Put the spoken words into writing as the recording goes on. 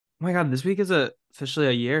Oh my God, this week is officially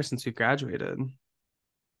a year since we graduated.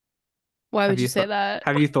 Why Have would you you say thought that?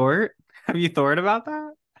 have you thought have you thought about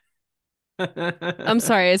I'm that?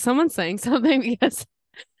 sorry, is someone saying something? Because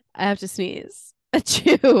I have to sneeze.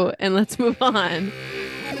 Achoo, and let's move on.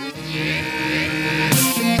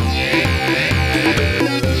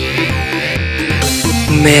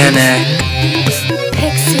 Manic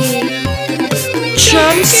Pixie jump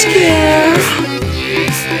Jump scare.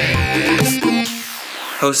 Scare.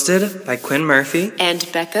 Hosted by Quinn Murphy and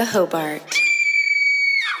Becca Hobart.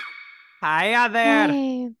 Hiya there.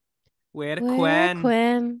 Hey, We're where Quinn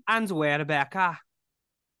Quinn? and we're Rebecca.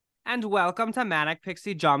 And welcome to Manic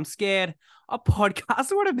Pixie Jump Scared, a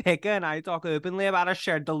podcast where Rebecca and I talk openly about our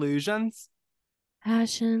shared delusions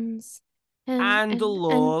Passions and and and and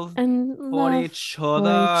love and for love each for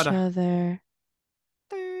each other. other.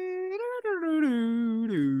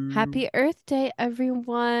 Happy Earth Day,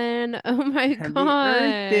 everyone. Oh my Happy Earth God.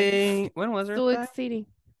 Day. When was Earth So Day? exciting.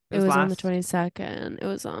 It It was was on the last 22nd. It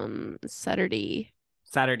was on Saturday.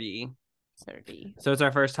 Saturday. Saturday. So it's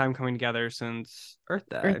our first time coming together since Earth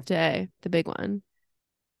Day, Earth Day, the big one.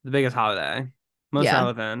 the biggest holiday, most Yeah.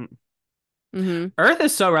 relevant. Mm-hmm. Earth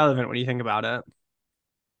is so relevant when you think about it.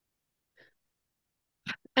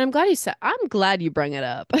 And I'm glad you bring it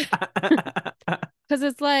up. Because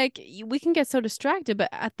it's like we can get so distracted, but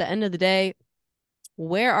at the end of the day,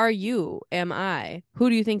 where are you? Am I? Who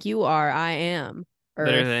do you think you are? I am. Earth.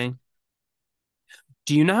 Literally.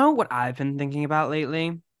 Do you know what I've been thinking about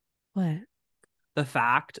lately? What? The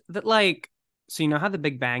fact that, like, so you know how the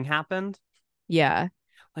Big Bang happened? Yeah,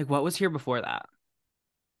 Like, what was here before that?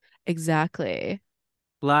 exactly.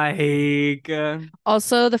 Like,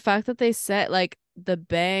 Also, the fact that they said like the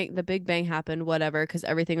Big Bang happened, whatever, because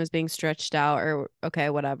everything was being stretched out, or okay,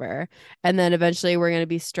 whatever. And then eventually we're gonna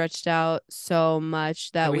be stretched out so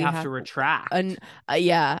much that that we we have have to retract. an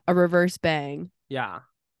yeah, a reverse bang. Yeah.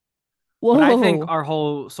 But I think Whoa, our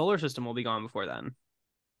whole solar system will be gone before then.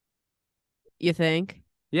 you think?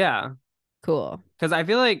 Yeah. Cool. Because I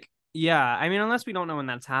feel like, yeah, I mean, unless we don't know when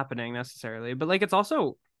that's happening necessarily, but like, it's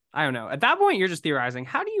also, I don't know. At that point, you're just theorizing.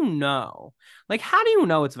 How do you know? Like, how do you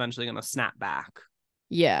know it's eventually going to snap back?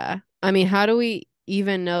 Yeah. I mean, how do we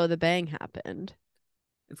even know the bang happened?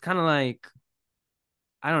 It's kind of like,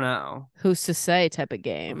 I don't know. Who's to say type of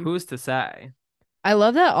game. Who's to say? I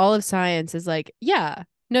love that all of science is like, yeah,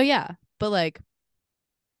 no, yeah, but like,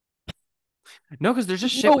 No, because there's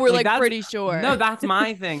just shit. no, we're Like, like that's, pretty sure. no, that's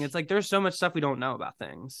my thing. It's like, there's so much stuff we don't know about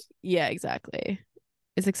things. Yeah, exactly.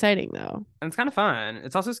 It's exciting though. And it's kind of fun.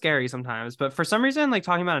 It's also scary sometimes. But for some reason, like,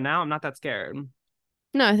 talking about it now, I'm not that scared.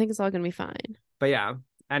 No, I think it's all gonna be fine. But yeah,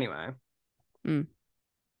 anyway. Mm.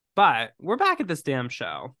 But we're back at this damn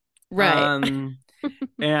show. Right. Um,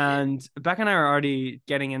 and Becca and I are already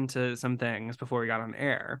getting into some things before we got on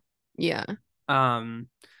air. Yeah. Um,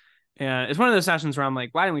 and it's one of those sessions where I'm like,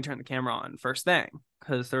 why didn't we turn the camera on first thing?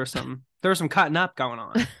 Because there was some cutting up going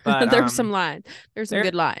on. But There's some lines. There's some there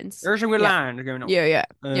good lines. there's some good Yeah. lines going on. Yeah, yeah.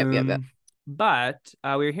 Yep. But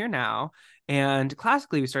we're here now, and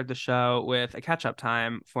classically we start the show with a catch up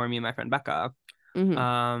time for me and my friend Becca. Hmm.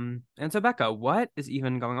 And so Becca, what is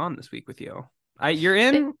even going on this week with you? I It,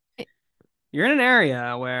 it- you're in an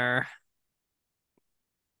area where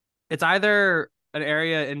it's either an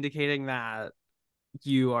area indicating that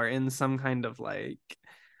you are in some kind of like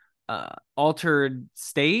altered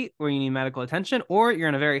state where you need medical attention, or you're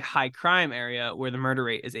in a very high crime area where the murder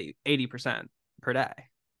rate is 80% per day.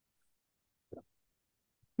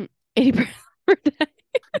 80% per day.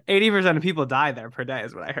 80% of people die there per day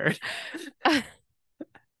is what I heard.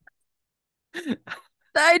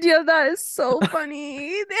 The idea of that is so funny.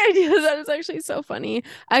 The idea of that is actually so funny.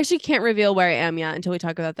 I actually can't reveal where I am yet until we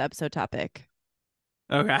talk about the episode topic.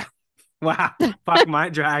 Okay. Wow. Fuck my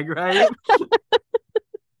drag, right?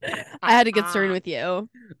 I had to get stern with you.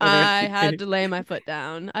 I had Literally. to lay my foot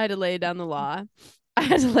down. I had to lay down the law. I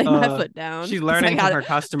had to lay my foot down She's because learning from her I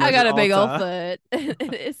customers at got a big old Ulta. foot.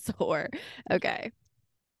 It is sore. Okay.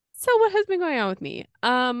 So what has been going on with me?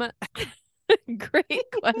 Great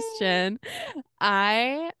question.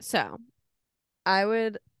 So I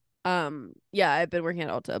would yeah, I've been working at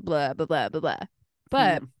Ulta, blah blah blah blah blah.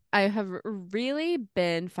 But Hmm. I have really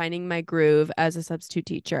been finding my groove as a substitute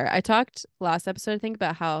teacher. I talked last episode, I think,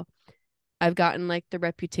 about how I've gotten like the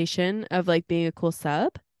reputation of like being a cool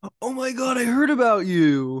sub. Oh my God, I heard about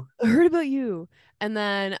you. I heard about you. And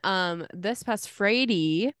then this past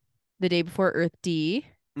Friday, the day before Earth D,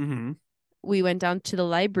 Mm-hmm. we went down to the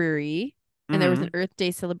library and there was an Mm-hmm. Earth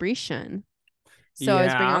Day celebration. So I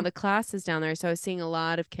was bringing all Yeah. the classes down there. So I was seeing a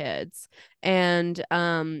lot of kids. And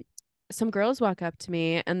some girls walk up to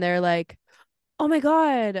me and they're like, Oh my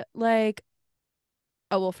God. Like,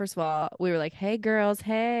 oh, well, first of all, we were like, hey, girls,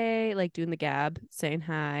 hey, like doing the gab, saying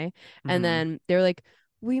hi. And Mhm. then they were like,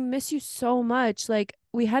 we miss you so much. Like,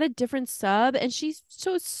 we had a different sub and she's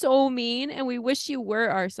so mean and we wish you were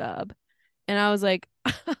our sub. And I was like,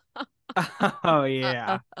 Oh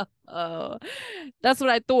yeah. oh, that's what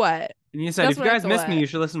I thought. And you said, That's if you what I guys miss me, thought. you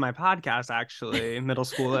should listen to my podcast, actually, middle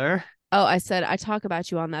schooler. Oh, I said, I talk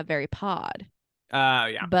about you on that very pod.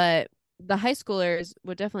 Yeah. But the high schoolers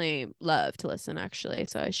would definitely love to listen, actually.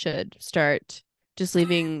 So I should start just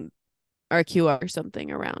leaving our QR or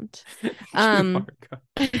something around. QR Um,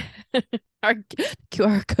 code. our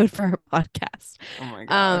QR code for our podcast. Oh my Um,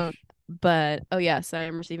 gosh. but oh yes, I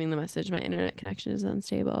am receiving the message. My internet connection is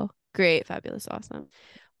unstable. Great, fabulous, awesome.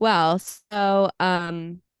 Well, so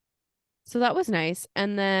that was nice.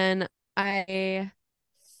 And then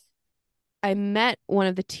I met one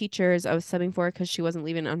of the teachers I was subbing for because she wasn't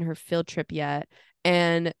leaving on her field trip yet.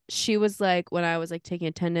 And she was like, when I was like taking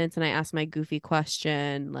attendance and I asked my goofy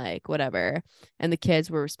question, like whatever, and the kids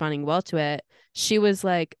were responding well to it, she was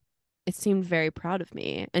like, it seemed very proud of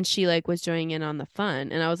me. And she like was joining in on the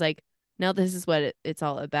fun. And I was like, now this is what it's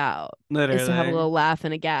all about, is to have a Literally. little laugh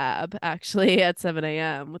and a gab actually at 7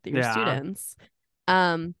 a.m. with your Yeah. students.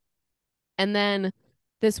 Um, and then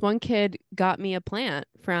this one kid got me a plant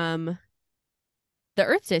from the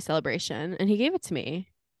Earth Day celebration and he gave it to me.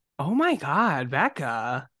 Oh my God,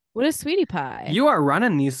 Becca. What a sweetie pie. You are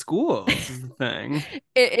running these schools, is the thing.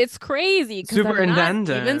 It's crazy because I'm not even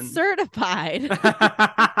Superintendent. certified.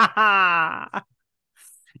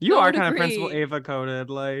 You No are kind of Principal degree. Ava coded,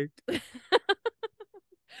 like.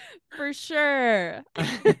 For sure.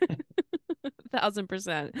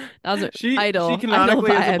 1,000%. Thousand She idol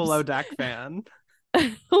canonically is a Below vibes. Deck fan.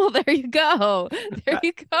 Well, there you go. There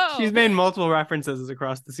you She's go. made multiple references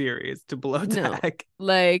across the series to Below No, Deck.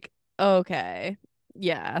 like, okay.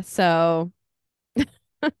 Yeah. So,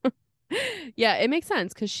 yeah, it makes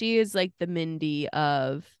sense because she is like the Mindy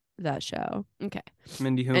of that show. Okay.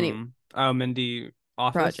 Mindy Anyway, whom? Oh, Mindy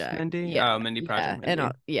Office Project. Mindy? Yeah. Oh, Mindy Yeah. Project And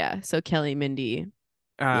Mindy. yeah. So Kelly Mindy.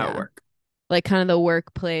 Yeah. Work. Like kind of the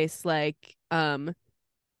workplace, like,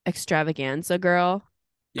 extravaganza girl.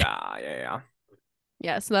 Yeah, yeah.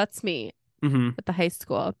 Yeah. So that's me Mm-hmm. at the high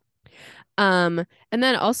school. And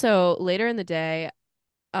then also later in the day,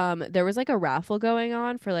 there was like a raffle going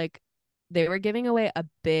on for like, they were giving away a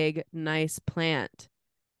big, nice plant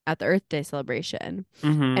at the Earth Day celebration.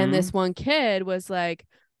 And Mm-hmm. this one kid was like,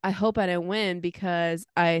 I hope I didn't win because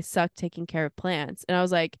I suck taking care of plants. And I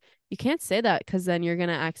was like, you can't say that because then you're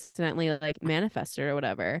gonna accidentally like manifest it or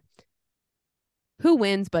whatever. Who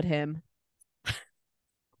wins but him?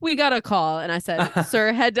 We got a call and I said,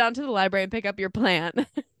 sir, head down to the library and pick up your plant.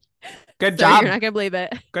 Good Sir, you're job. not gonna believe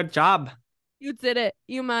it. Good job. You did it.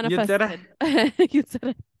 You You did it. manifested. You did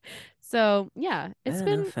it. So yeah, it's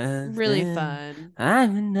been really fun.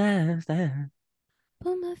 I'm manifesting.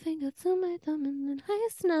 Put my finger to my thumb and then I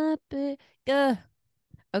snap it. Yeah.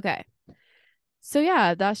 Okay. So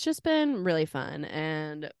yeah, that's just been really fun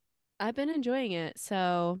and I've been enjoying it.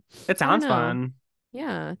 So It I don't sounds know. fun.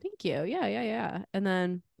 Yeah, thank you. Yeah. And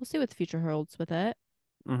then we'll see what the future holds with it.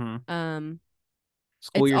 Mm-hmm. Um,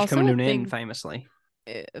 School it's year's also coming a to an end, thing, famously.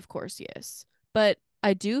 of course, yes. But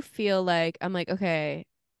I do feel like I'm like, okay,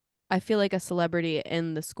 I feel like a celebrity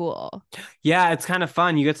in the school. Yeah, it's kind of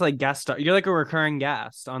fun. You get to like guest star. You're like a recurring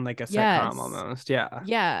guest on like a sitcom Yes. almost. Yeah.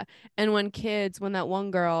 Yeah. And when that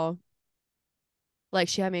one girl, like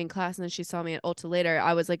she had me in class and then she saw me at Ulta later,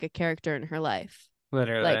 I was like a character in her life. Like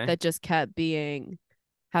Literally. that just kept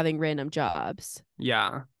having random jobs.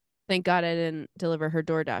 Yeah. Thank God I didn't deliver her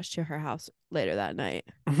DoorDash to her house later that night.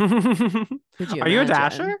 Could you Are you a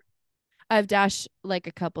dasher? imagine? I've dashed like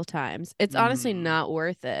a couple times. It's honestly Mm, not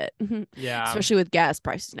worth it, yeah. especially with gas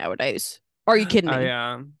prices nowadays. Are you kidding Oh me?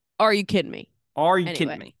 yeah. Are you kidding me? Are you kidding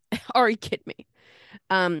Anyway, me? are you kidding me?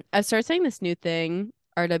 I've started saying this new thing,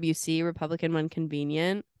 RWC, Republican when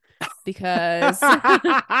convenient, because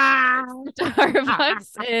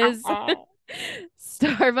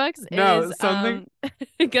Starbucks No, is something.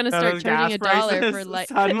 gonna No, start those charging gas $1 for prices. like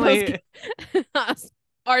those Suddenly,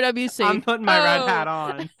 RWC. I'm putting my red hat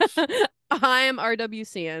on. I am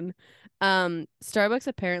RWCing. Starbucks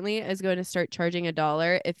apparently is going to start charging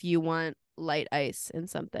 $1 if you want light ice in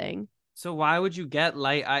something. So why would you get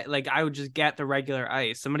light ice? Like I would just get the regular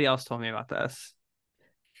ice. Somebody else told me about this.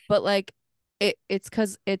 But like it's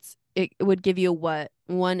because it would give you what,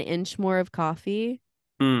 1 inch more of coffee,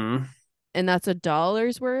 Mm. and that's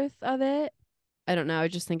 $1's worth of it. I don't know. I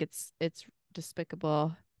just think it's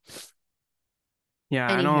despicable.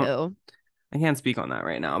 Yeah, Anywho, I can't speak on that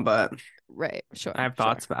right now, but Right. Sure. I have Sure.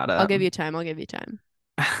 thoughts about I'll give it. you time. I'll give you time.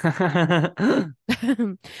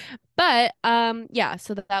 But yeah,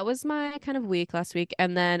 so that was my kind of week last week.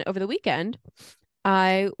 And then over the weekend,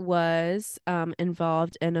 I was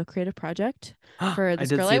involved in a creative project for I this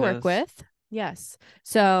did girl see I work this. with. Yes.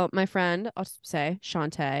 So my friend, I'll say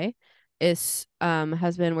Shantae, is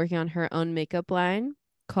has been working on her own makeup line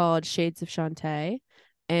called Shades of Shantae,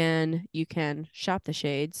 and you can shop the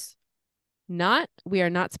shades. We are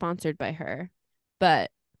not sponsored by her,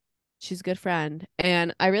 but she's a good friend,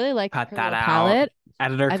 and I really like Cut her that little out. palette.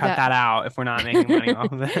 Editor, I've cut got that out if we're not making money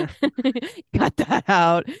off of it. cut that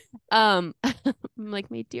out. Like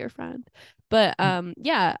my dear friend. But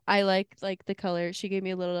yeah, I like the color. She gave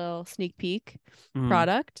me a little sneak peek Mm,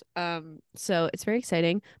 product. So it's very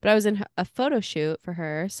exciting. But I was in a photo shoot for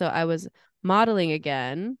her, so I was modeling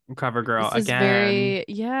again. cover girl This is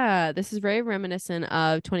again. this is very reminiscent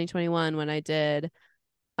of 2021 when I did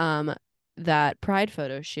um that Pride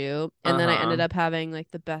photo shoot, and then I ended Uh-huh. up having like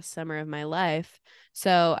the best summer of my life.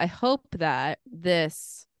 So I hope that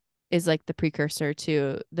this is like the precursor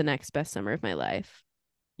to the next best summer of my life.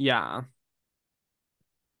 Yeah.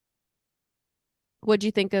 What'd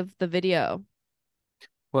you think of the video?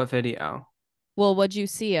 What video? Well, what'd you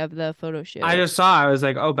see of the photo I shoot? just saw, I was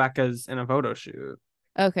like, oh, Becca's in a photo shoot.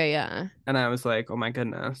 Okay, yeah. And I was like, oh my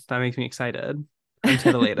goodness, that makes me excited and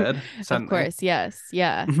titillated Of suddenly. course, yes.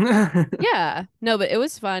 Yeah. Yeah. No, but it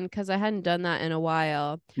was fun because I hadn't done that in a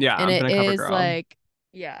while. Yeah, And I've been it a cover is girl. like,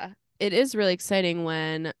 yeah, it is really exciting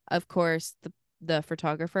when, of course, the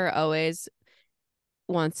photographer always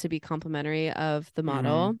wants to be complimentary of the Hmm.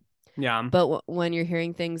 model. Yeah. But when you're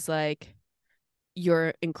hearing things like,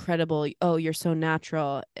 you're incredible, oh, you're so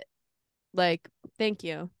natural, like, thank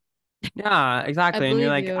you. Yeah, I exactly. And you're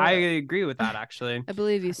believe like, I you. agree with that actually. I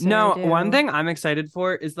believe you, sir. I No, one do. thing I'm excited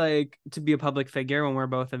for is like to be a public figure when we're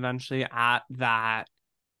both eventually at that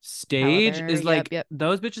stage Caliber. is Yep, like yep.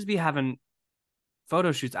 those bitches be having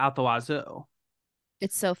photo shoots out the wazoo.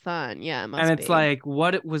 It's so fun. Yeah, it And must it's be. like,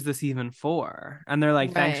 what was this even for? And they're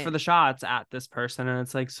like, thanks for Right. the shots at this person. And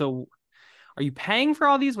it's like, so are you paying for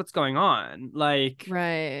all these? What's going on? Like,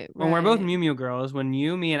 Right. when we're both Right. Mew Mew girls, when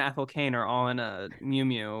you, me, and Ethel Kane are all in a Mew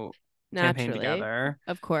Mew campaign Naturally. together,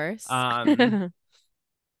 Of course. um,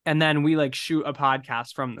 and then we like shoot a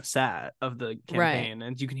podcast from the set of the Right. campaign,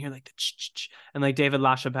 and you can hear like the and like David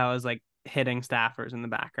LaChapelle is like hitting staffers in the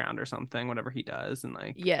background or something, whatever he does, and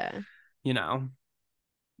like, Yeah. you know,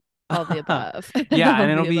 All the above. yeah, All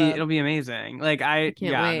and the above. it'll be amazing. Like I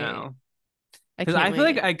can't yeah, wait. no. I Because can't I feel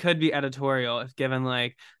like wait. I could be editorial if given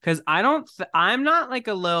like, because I'm not like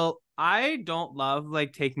I don't love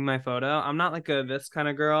like taking my photo. I'm not like a this kind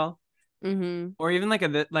of girl, Mm-hmm. or even like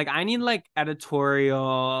like I need like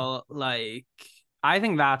editorial, like I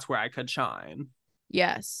think that's where I could shine.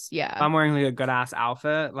 Yes. If Yeah. I'm wearing like a good ass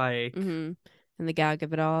outfit, like Mm-hmm. And the gag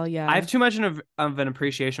of it all. I Yeah. have too much of an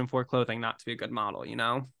appreciation for clothing not to be a good model, you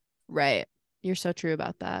know? Right. You're so true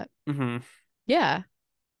about that. Hmm. Yeah.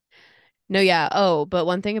 No, yeah. Oh, but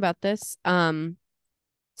one thing about this,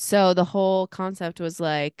 so the whole concept was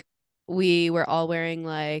like we were all wearing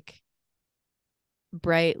like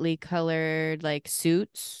brightly colored like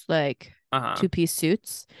suits, like Uh-huh. two-piece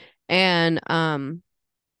suits, and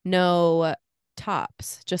no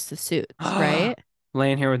tops, just the suits, right?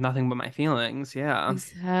 Laying here with nothing but my feelings. Yeah.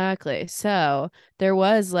 Exactly. So there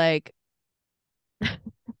was like,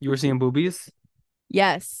 You were seeing boobies?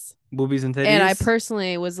 yes. Boobies and And I titties?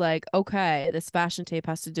 personally was like, okay, this fashion tape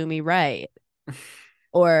has to do me right,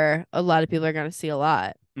 or a lot of people are gonna see a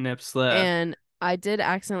lot. Nip slip. And I did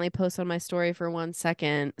accidentally post on my story for 1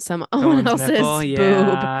 second someone Someone's nipple? else's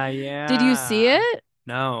boob. Yeah, Did you see yeah. it?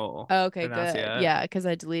 No, Okay, did not see good. it. Yeah, because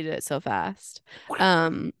I deleted it so fast. But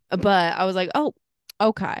I was like, oh,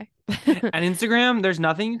 okay. And Instagram, there's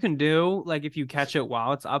nothing you can do. Like if you catch it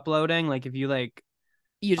while it's uploading, like if you like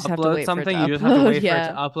You just have to upload wait for it to something, you just have to upload. wait for it to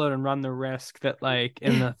Yeah. upload and run the risk that like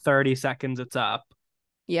in the 30 seconds it's up.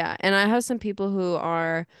 Yeah. And I have some people who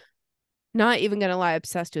are not even gonna lie,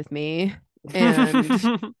 obsessed with me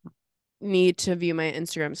and need to view my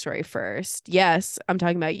Instagram story first. Yes, I'm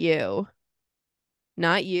talking about you,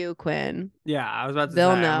 not you, Quinn. Yeah, I was about to say,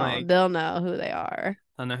 They'll I'm know. like, They'll know who they are.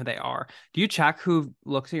 I don't know who they are. Do you check who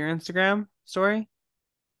looks at your Instagram story?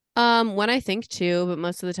 When I think to, but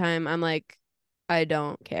most of the time I'm like, I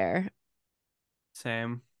don't care.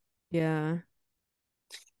 Same. Yeah.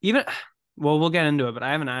 Even well, we'll get into it, but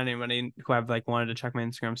I haven't had anybody who I've like wanted to check my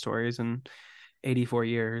Instagram stories in 84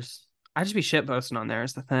 years. I just be shit posting on there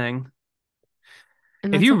is the thing.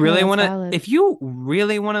 And that's okay. That's valid. If you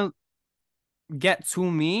really want to get to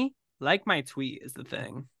me, like my tweet is the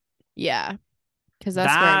thing. Yeah. Because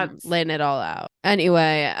that's where I'm That's laying it all out.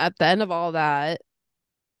 Anyway, at the end of all that,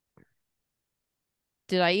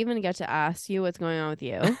 did I even get to ask you what's going on with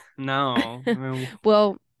you? no. I mean,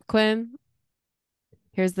 Well, Quinn,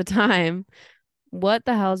 here's the time. What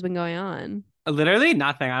the hell's been going on? literally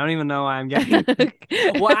nothing. I don't even know why I'm getting.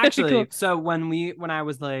 Well, actually, Cool. so when I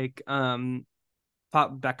was like, Becca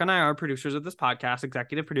and I are producers of this podcast,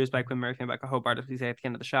 executive produced by Quinn Murphy and Becca Hobart, as we say at the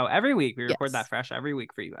end of the show. Every week we record that Yes. fresh every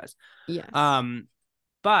week for you guys. Yes.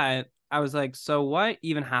 But I was like, so what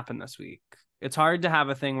even happened this week? It's hard to have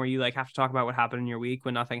a thing where you like have to talk about what happened in your week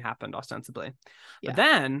when nothing happened ostensibly. Yeah. But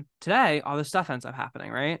then today, all this stuff ends up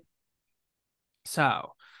happening, right?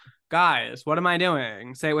 So, guys, what am I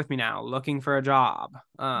doing? Say it with me now. Looking for a job.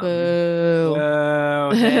 Boo.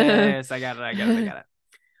 Boo. Yes, I get it.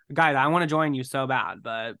 Guys, I want to join you so bad,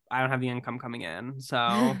 but I don't have the income coming in.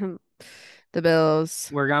 So The bills.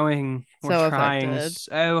 we're trying affected.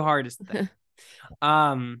 so hard as thing.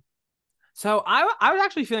 So I was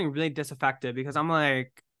actually feeling really disaffected because I'm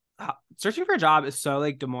like, searching for a job is so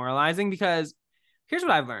like demoralizing because here's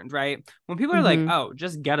what I've learned, right? When people are like, oh,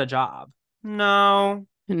 just get a job. No,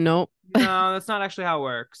 Nope. that's not actually how it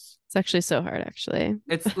works. It's actually so hard, actually.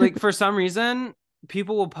 It's like for some reason,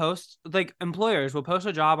 people will post, like employers will post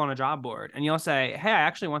a job on a job board and you'll say, hey, I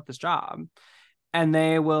actually want this job. And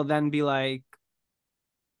they will then be like,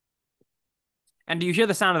 and do you hear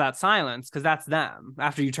the sound of that silence? Because that's them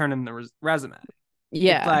after you turn in the resume.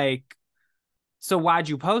 Yeah. It's like, so why'd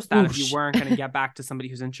you post that if you Whoosh. weren't going to get back to somebody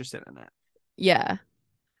who's interested in it? Yeah.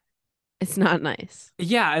 It's not nice.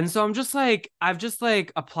 Yeah. And so I'm just like, I've just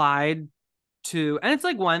like applied to, and it's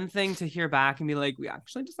like one thing to hear back and be like, we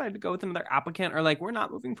actually decided to go with another applicant, or like, we're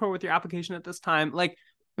not moving forward with your application at this time. Like,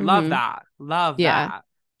 love that. Love that.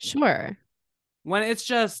 Sure. When it's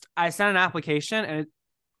just, I sent an application and it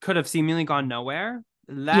could have seemingly gone nowhere.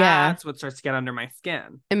 That's what starts to get under my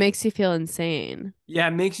skin. It makes you feel insane. Yeah,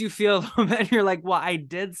 it makes you feel a little bit. You're like, well, I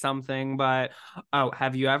did something, but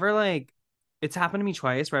have you ever like? It's happened to me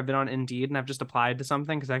twice where I've been on Indeed and I've just applied to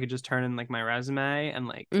something because I could just turn in like my resume and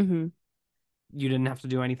like you didn't have to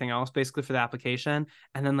do anything else basically for the application.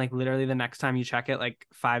 And then like literally the next time you check it, like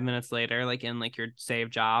 5 minutes later, like in like your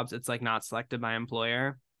saved jobs, it's like not selected by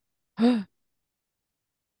employer.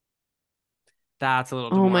 That's a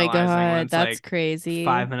little Oh my demoralizing when God, it's that's like crazy.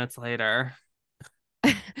 5 minutes later.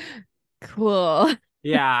 Cool.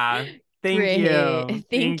 Yeah. Thank Great. you.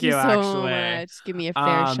 Thank you so actually. much. Give me a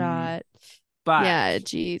fair shot. But yeah,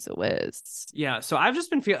 geez whiz. Yeah, so I've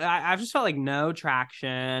just been I've just felt like no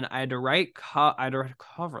traction. I had to write a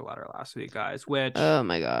cover letter last week, guys, which Oh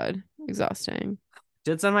my God, exhausting.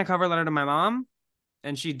 did send my cover letter to my mom,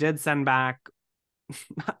 and she did send back.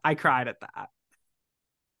 I cried at that.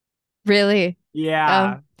 Really?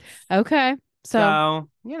 Yeah. Okay. So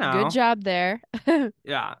you know, good job there.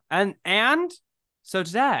 Yeah, and so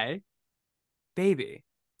today, baby,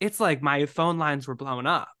 it's like my phone lines were blowing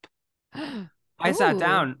up. I sat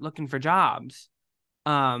down looking for jobs.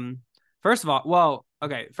 First of all,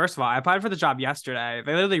 I applied for the job yesterday.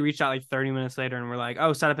 They literally reached out like 30 minutes later and were like,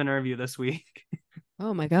 oh, set up an interview this week.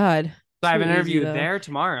 Oh my God. So I have an Too interview easy, though. there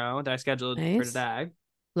tomorrow that I scheduled for Nice. today.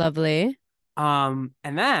 Lovely. And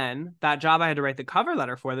then that job I had to write the cover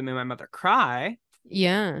letter for that made my mother cry.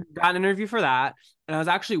 Yeah. Got an interview for that. And I was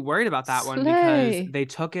actually worried about that one because Slay. they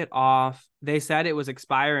took it off. They said it was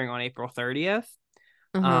expiring on April 30th.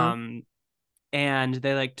 And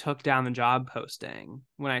they like took down the job posting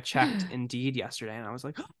when I checked Indeed yesterday, and I was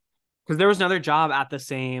like, because there was another job at the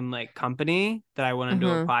same like company that I wanted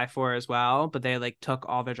to apply for as well, but they like took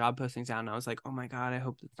all their job postings down, and I was like, oh my God, I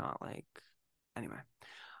hope it's not like anyway.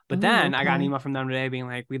 But then I got an email from them today being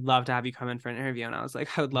like, we'd love to have you come in for an interview, and I was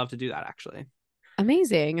like, I would love to do that actually.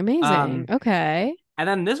 Amazing. Okay. And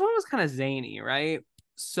then this one was kind of zany, right?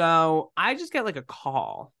 So I just get like a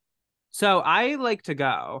call. So I like to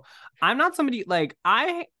go. I'm not somebody like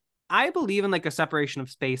I believe in like a separation of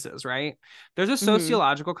spaces, right? There's a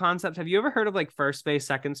sociological concept. Have you ever heard of like first space,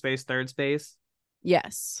 second space, third space?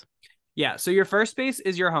 Yes. Yeah. So your first space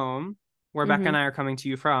is your home, where Becca and I are coming to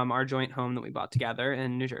you from, our joint home that we bought together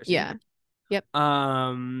in New Jersey. Yeah. Yep.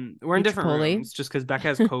 We're in different rooms just because Becca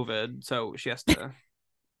has COVID, so she has to.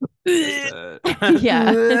 Yeah,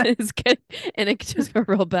 it's good, and it just go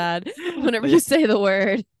real bad whenever you say the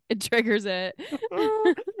word. It triggers it,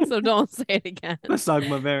 so don't say it again. The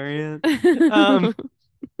Sugma variant.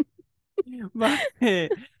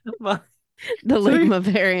 But the Ligma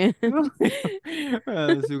variant.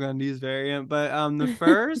 The Sugandese variant. But the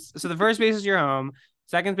first space is your home.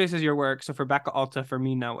 Second space is your work. So for Becca Alta, for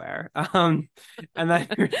me, nowhere. And then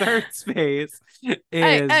your third space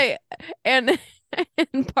is and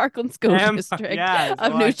in Parkland School District yes.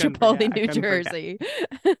 of New Chipotle, New Jersey.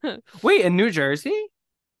 Wait, in New Jersey?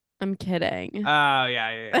 I'm kidding. Oh,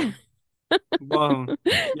 yeah. Well,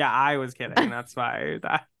 yeah, I was kidding. That's why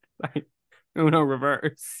that like Uno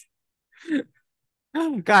reverse.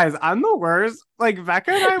 Guys, I'm the worst. Like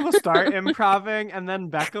Becca and I will start improving, and then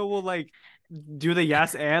Becca will like do the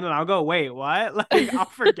yes and I'll go, wait, what? Like I'll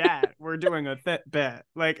forget we're doing a bit.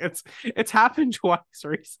 Like it's happened twice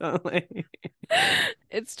recently.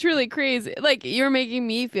 It's truly crazy. Like you're making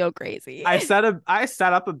me feel crazy. I set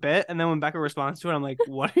up a bit, and then when Becca responds to it, I'm like,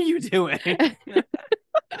 what are you doing?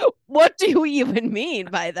 What do you even mean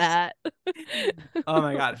by that? Oh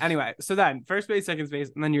my god. Anyway, so then first space, second space,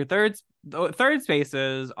 and then your third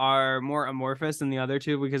spaces are more amorphous than the other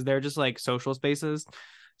two because they're just like social spaces.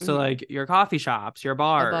 So like your coffee shops, your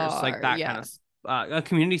bars, like that kind of a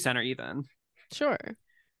community center even. Sure.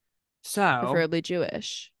 So preferably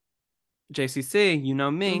Jewish. JCC, you know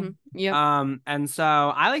me. Yeah. And so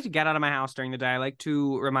I like to get out of my house during the day. I like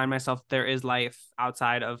to remind myself there is life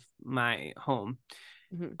outside of my home.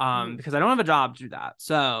 Because I don't have a job to do that.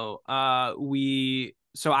 So I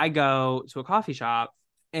go to a coffee shop,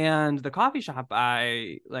 and the coffee shop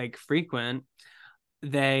I like frequent,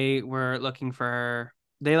 they were looking for,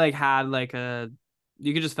 they like had like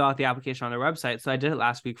you could just fill out the application on their website. So I did it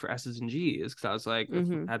last week for S's and G's because I was like,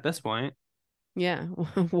 at this point. Yeah.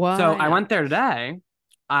 Why? So I went there today.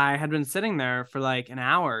 I had been sitting there for like an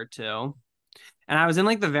hour or two, and I was in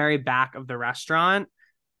like the very back of the restaurant.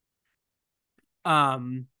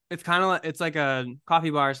 It's kind of like, it's like a coffee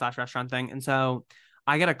bar / restaurant thing. And so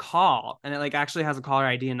I get a call, and it like actually has a caller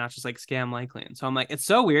ID and not just like scam likely. And so I'm like, it's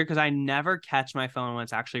so weird because I never catch my phone when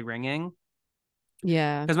it's actually ringing.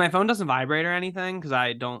 Yeah. Because my phone doesn't vibrate or anything because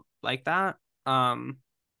I don't like that. And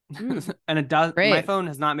it does. Great. My phone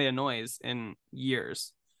has not made a noise in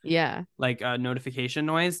years. Yeah. Like a notification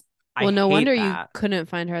noise. Well, no wonder you couldn't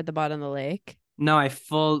find her at the bottom of the lake. No,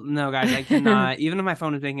 no, guys, I cannot. Even if my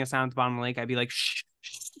phone is making a sound at the bottom of the lake, I'd be like, shh.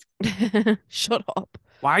 Shut up.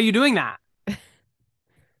 Why are you doing that?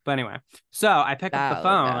 But anyway, so I pick up the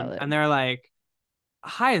phone and they're like,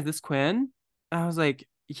 hi, is this Quinn? And I was like,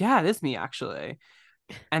 yeah, it is me actually.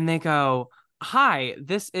 And they go, hi,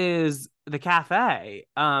 this is the cafe.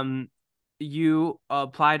 You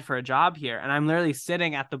applied for a job here. And I'm literally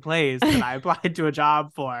sitting at the place that I applied to a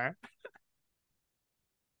job for.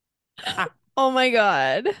 Oh my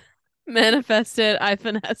god. Manifested, I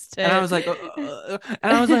finessed it. And I was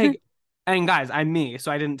like, and guys, I'm me,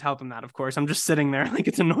 so I didn't tell them that, of course. I'm just sitting there like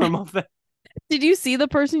it's a normal thing. Did you see the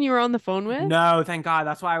person you were on the phone with? No, thank God.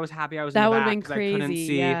 That's why I was happy I was in the back. That would have been crazy. I couldn't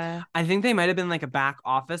see. Yeah. I think they might have been like a back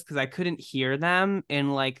office because I couldn't hear them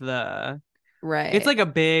in like the. Right. It's like a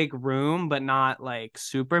big room, but not like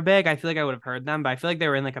super big. I feel like I would have heard them, but I feel like they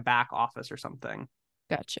were in like a back office or something.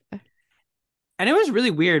 Gotcha. And it was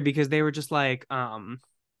really weird because they were just like,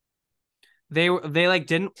 they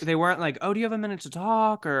weren't like, oh, do you have a minute to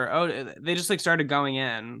talk? Or, oh, they just like started going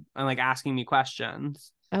in and like asking me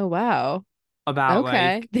questions. Oh, wow. About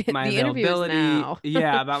like my the availability. Now.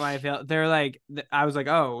 Yeah, about my they're like, I was like,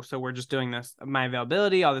 oh, so we're just doing this, my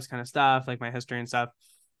availability, all this kind of stuff, like my history and stuff.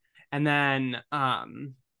 And then,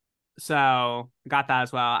 so got that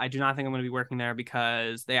as well. I do not think I'm going to be working there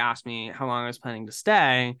because they asked me how long I was planning to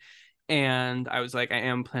stay. And I was like, I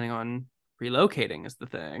am planning on relocating is the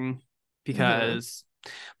thing. Because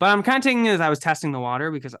but I'm kind of taking it as I was testing the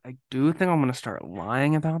water because I do think I'm gonna start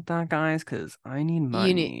lying about that, guys, because I need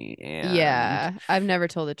money. Yeah, I've never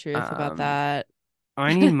told the truth about that.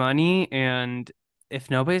 I need money, and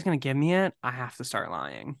if nobody's gonna give me it, I have to start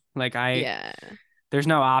lying. Like there's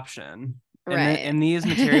no option. Right. In these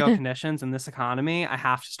material conditions in this economy, I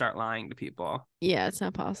have to start lying to people. Yeah, it's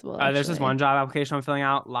not possible. There's this one job application I'm filling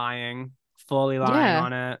out, fully lying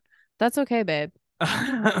on it. That's okay, babe.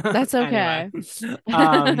 That's okay.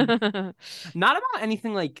 Not about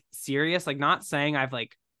anything like serious, like not saying I've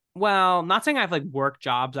like work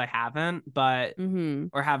jobs I haven't, but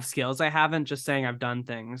or have skills I haven't, just saying I've done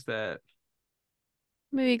things that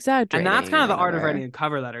maybe exaggerating. And that's kind of the art of writing a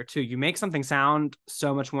cover letter too. You make something sound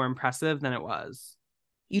so much more impressive than it was.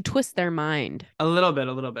 You twist their mind. A little bit.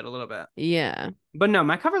 Yeah. But no,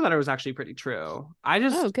 my cover letter was actually pretty true. I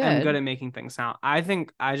just am good at making things sound. I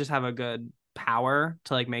think I just have a good power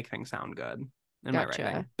to like make things sound good in my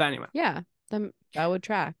writing. But anyway. Yeah, then that would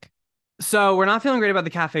track. So we're not feeling great about the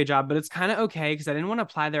cafe job, but it's kind of okay because I didn't want to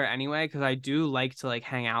apply there anyway because I do like to like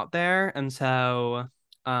hang out there. And so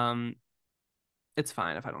it's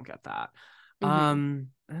fine if I don't get that. And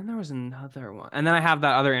then there was another one. And then I have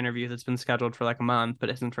that other interview that's been scheduled for like a month, but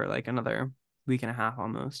isn't for like another week and a half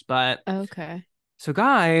almost. But okay. So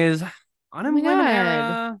guys, unemployment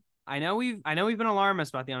era. I know we've been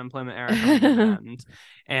alarmist about the unemployment era coming to an end,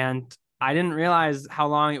 and I didn't realize how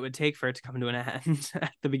long it would take for it to come to an end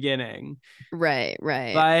at the beginning. Right.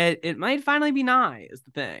 But it might finally be nigh, is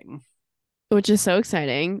the thing. Which is so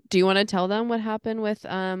exciting. Do you want to tell them what happened with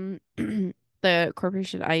the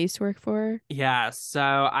corporation I used to work for? Yeah,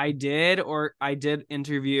 so I did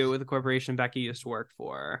interview with a corporation Becky used to work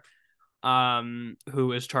for, who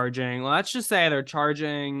was charging, let's just say they're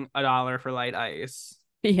charging $1 for light ice.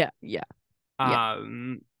 Yeah.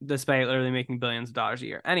 Despite literally making billions of dollars a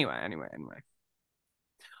year. Anyway.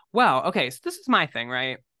 Well, okay, so this is my thing,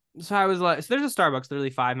 right? So I was like, so there's a Starbucks literally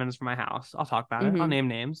 5 minutes from my house. I'll talk about it. I'll name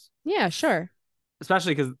names. Yeah, sure.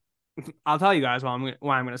 Especially because I'll tell you guys why I'm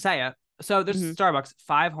going to say it. So there's a Starbucks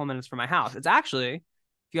 5 whole minutes from my house. It's actually, if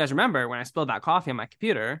you guys remember, when I spilled that coffee on my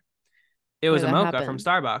computer, it was a mocha from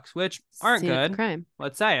Starbucks, which aren't good. Crime.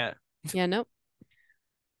 Let's say it. Yeah, nope.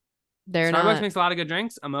 They're Starbucks not. makes a lot of good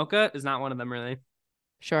drinks. A mocha is not one of them, really.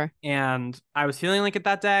 Sure. And I was feeling like it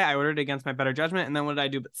that day. I ordered it against my better judgment, and then what did I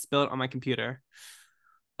do but spill it on my computer?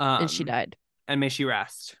 And she died. And may she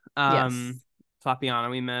rest. Yes. Fabiana,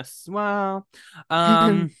 we miss. Well,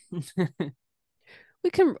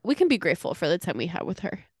 we can be grateful for the time we had with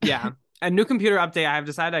her. Yeah. A new computer update. I have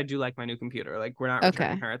decided I do like my new computer. Like, we're not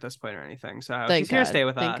returning her at this point or anything. So she's here to stay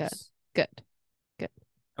with us. Good. And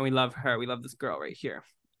we love her. We love this girl right here.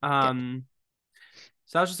 So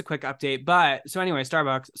that was just a quick update. But so anyway,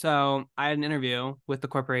 Starbucks. So I had an interview with the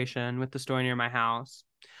corporation, with the store near my house.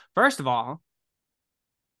 First of all,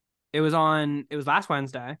 it was last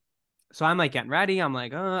Wednesday. So I'm like getting ready. I'm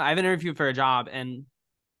like, I have an interview for a job in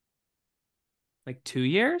like 2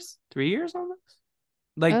 years, 3 years almost.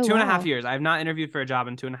 Like 2.5 years. I have not interviewed for a job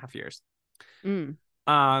in 2.5 years. And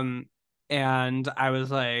I was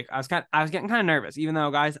getting kind of nervous, even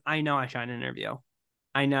though, guys, I know I shine in an interview.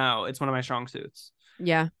 I know it's one of my strong suits.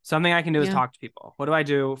 Yeah. Something I can do is talk to people. What do I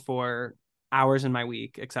do for hours in my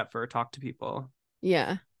week except for talk to people?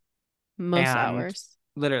 Yeah. Most hours.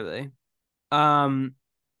 Literally.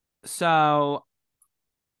 So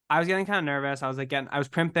I was getting kind of nervous. I was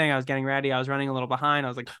primping. I was getting ready. I was running a little behind. I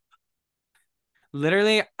was like,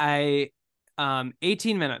 literally,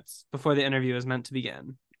 18 minutes before the interview is meant to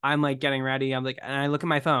begin, I'm like getting ready. I'm like, and I look at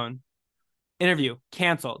my phone. Interview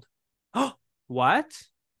canceled. Oh, what?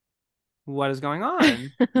 What is going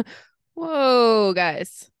on? Whoa,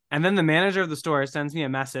 guys. And then the manager of the store sends me a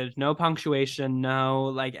message, no punctuation, no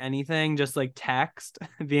like anything, just like text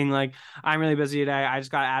being like, I'm really busy today. I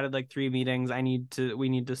just got added like 3 meetings. We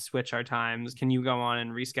need to switch our times. Can you go on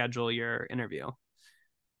and reschedule your interview?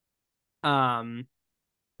 That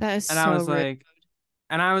is and so rude.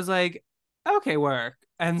 I was like, okay, work.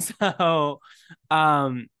 And so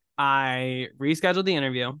I rescheduled the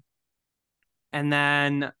interview, and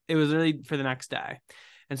then it was really for the next day.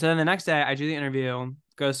 And so then the next day I do the interview,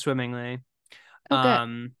 goes swimmingly.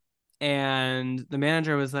 And the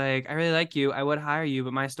manager was like, I really like you. I would hire you,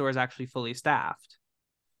 but my store is actually fully staffed.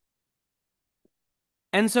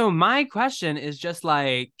 And so my question is just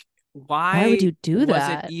like, why would you do that?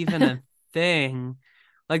 Was it even a thing?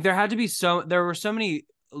 Like, there were so many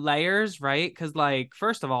layers, right? Because like,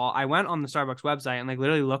 first of all, I went on the Starbucks website and like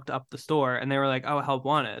literally looked up the store, and they were like, oh, help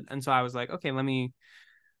wanted. And so I was like, okay, let me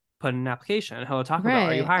put in an application. Hello, Taco Bell,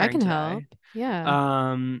 are you hiring? I can today? help.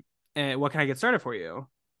 Yeah. And what can I get started for you?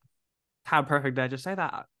 How perfect did I just say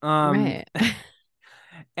that? Right.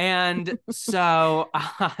 And so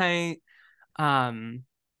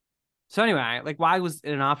so anyway, like, why was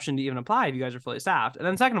it an option to even apply if you guys are fully staffed? And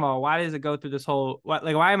then second of all, why does it go through this whole,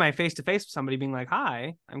 why am I face to face with somebody being like,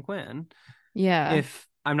 hi, I'm Quinn? Yeah. If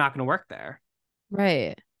I'm not going to work there.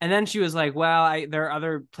 Right. And then she was like, well, there are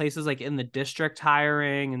other places like in the district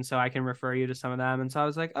hiring, and so I can refer you to some of them. And so I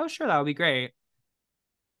was like, oh, sure, that would be great.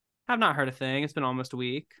 I've not heard a thing. It's been almost a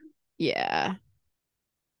week. Yeah.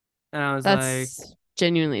 And I was That's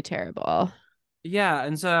genuinely terrible. Yeah.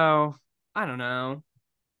 And so I don't know.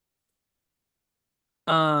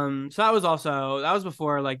 So that was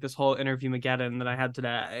before like this whole interview Mageddon that I had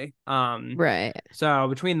today. Right. So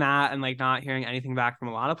between that and like not hearing anything back from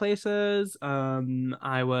a lot of places,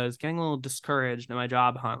 I was getting a little discouraged in my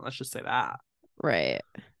job hunt. Let's just say that. Right.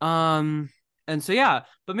 And so yeah,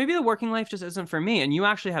 but maybe the working life just isn't for me. And you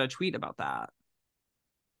actually had a tweet about that.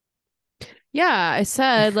 Yeah, I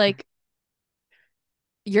said like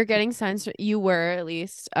you're getting signs. You were at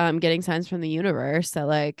least getting signs from the universe that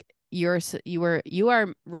like you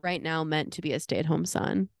are right now meant to be a stay-at-home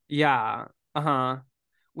son. Yeah.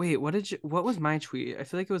 Wait, what was my tweet? I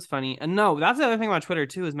feel like it was funny. And no, that's the other thing about Twitter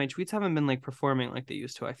too, is my tweets haven't been like performing like they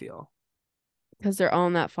used to, I feel. Because they're all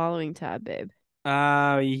in that following tab, babe.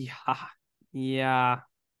 Yeah. Yeah.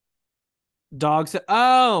 Dogs.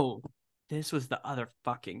 Oh, this was the other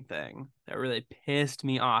fucking thing that really pissed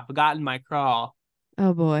me off. Got in my crawl.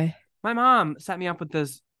 Oh boy. My mom set me up with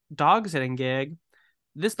this dog sitting gig.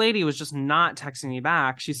 This lady was just not texting me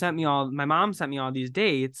back. My mom sent me all these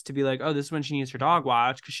dates to be like, oh, this is when she needs her dog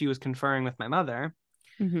watch because she was conferring with my mother.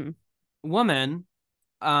 Mm-hmm. Woman,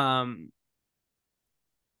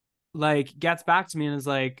 like gets back to me and is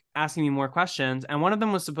like asking me more questions. And one of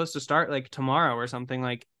them was supposed to start like tomorrow or something,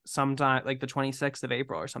 like sometime like the 26th of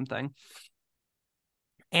April or something.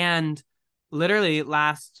 And literally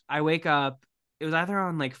I wake up, it was either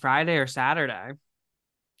on like Friday or Saturday.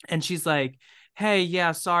 And she's like, hey,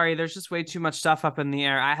 yeah, sorry, there's just way too much stuff up in the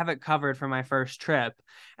air. I have it covered for my first trip.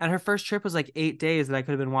 And her first trip was like 8 days that I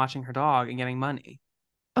could have been watching her dog and getting money.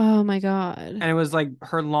 Oh my God. And it was like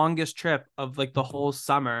her longest trip of like the whole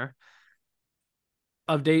summer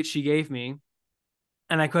of dates she gave me.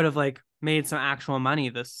 And I could have like made some actual money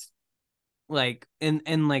this like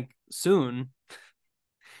in like soon.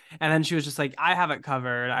 And then she was just like, I have it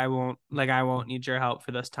covered. I won't need your help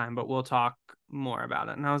for this time, but we'll talk more about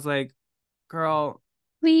it. And I was like, girl,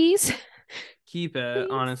 please keep it,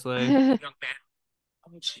 please. Honestly. Young man.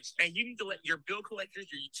 And you need to let your bill collectors,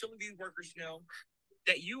 your utility workers know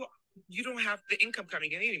that you don't have the income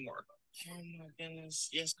coming in anymore. Oh my goodness.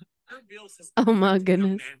 Yes. Your bills has Oh my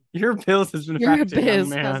goodness. Your bills has been affected, young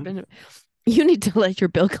man. You need to let your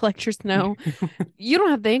bill collectors know you don't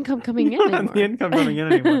have the income coming in anymore. The income coming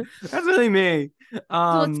in anymore. That's really me. So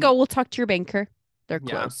let's go. We'll talk to your banker. They're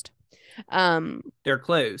Yeah. closed. They're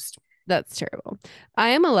closed. That's terrible. I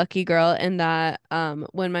am a lucky girl in that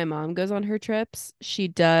when my mom goes on her trips, she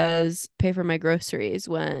does pay for my groceries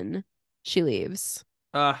when she leaves.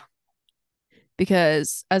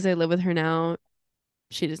 Because as I live with her now,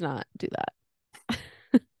 she does not do that.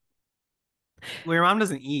 Well, your mom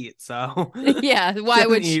doesn't eat, so yeah. Why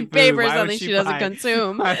would she pay for something she doesn't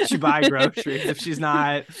consume? Why would she buy groceries if she's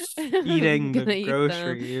not eating the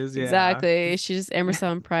groceries? Yeah. Exactly. She just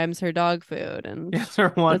Amazon Primes her dog food and it's her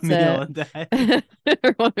one meal a day.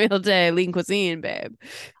 Her 1 meal a day, lean cuisine, babe.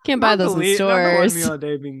 Can't buy those in stores. Not the 1 meal a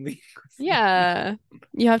day being lean cuisine. Yeah.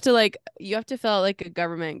 You have to fill out like a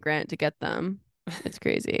government grant to get them. It's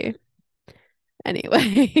crazy.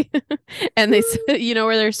 Anyway. And you know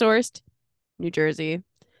where they're sourced? New Jersey.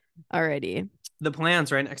 Alrighty. The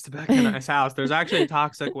plant's right next to Becca and I's house. There's actually a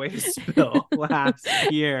toxic waste spill last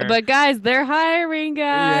year. But guys, they're hiring,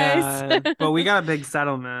 guys. Yeah, but we got a big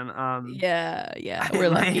settlement. Yeah, we're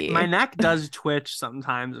lucky. My neck does twitch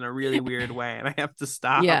sometimes in a really weird way, and I have to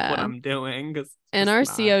stop what I'm doing and our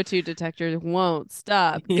CO2 detectors won't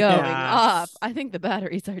stop going off. I think the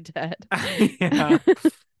batteries are dead. Yeah,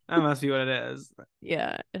 that must be what it is.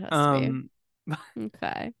 Yeah, it has to be.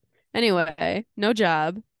 Okay. Anyway, no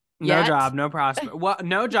job. No job, no prospect. Well,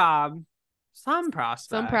 no job. Some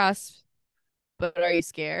prospect. But are you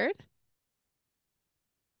scared?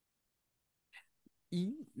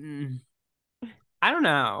 I don't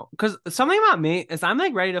know. Because something about me is I'm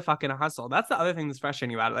like ready to fucking hustle. That's the other thing that's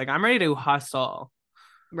frustrating about it. Like I'm ready to hustle.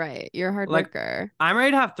 Right. You're a hard worker. I'm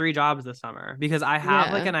ready to have 3 jobs this summer because I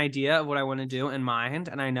have like an idea of what I want to do in mind.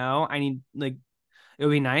 And I know I need like, it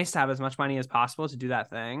would be nice to have as much money as possible to do that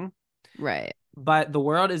thing. Right. But the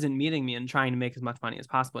world isn't meeting me and trying to make as much money as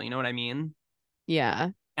possible. You know what I mean?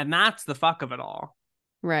 Yeah. And that's the fuck of it all.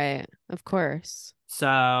 Right. Of course.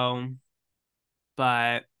 So,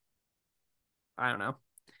 but I don't know.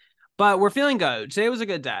 But we're feeling good. Today was a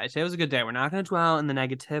good day. We're not going to dwell in the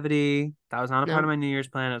negativity. That was not a part of my New Year's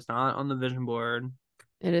plan. It's not on the vision board.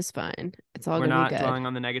 It is fine. It's all We're going to be good. We're not dwelling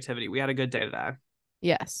on the negativity. We had a good day today.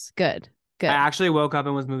 Yes. Good. I actually woke up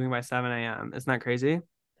and was moving by 7 a.m. Isn't that crazy?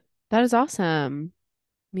 That is awesome.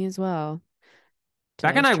 Me as well.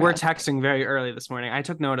 Becca and I were texting very early this morning. I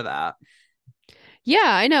took note of that. Yeah,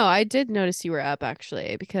 I know. I did notice you were up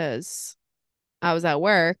actually because I was at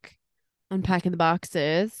work unpacking the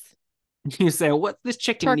boxes. You say, what's this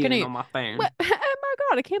chicken doing on my phone? What? Oh my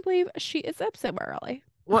God, I can't believe she is up so early.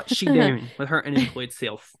 What's she doing with her unemployed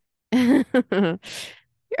self? You're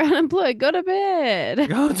unemployed. Go to bed.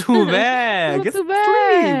 Go to bed. Get to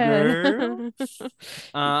bed.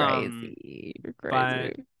 Sleep, girl. You're crazy.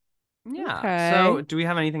 But, yeah. Okay. So, do we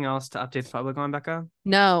have anything else to update the public on, Becca?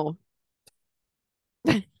 No.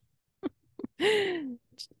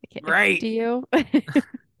 Right. Do you?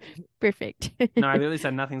 Perfect. No, I literally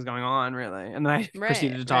said nothing's going on, really. And then I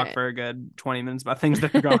proceeded to talk for a good 20 minutes about things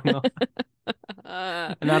that are going on.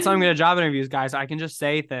 And that's why I'm good at job interviews, guys. I can just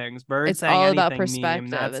say things. Birds It's saying all about anything meme.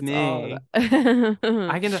 perspective. That's It's all me.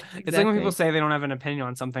 about... I can. It's like when people Exactly. say they don't have an opinion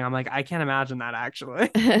on something. I'm like, I can't imagine that actually.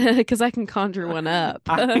 Because I can conjure one up.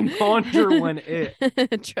 I can conjure one it.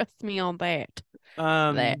 Trust me on that.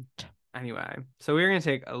 Um. Anyway, so we're gonna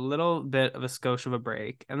take a little bit of a skosh of a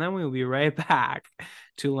break, and then we will be right back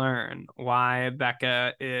to learn why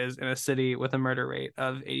Becca is in a city with a murder rate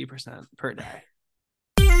of 80% per day.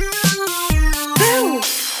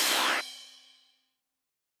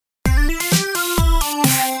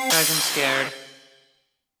 Guys, I'm scared.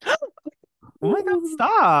 Oh my God!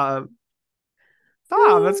 Stop!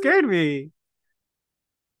 Stop! That scared me.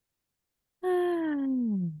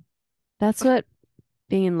 That's what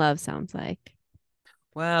being in love sounds like.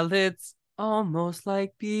 Well, it's almost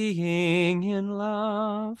like being in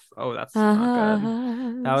love. Oh, that's not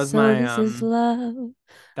good. That was So my this is love.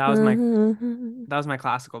 that was my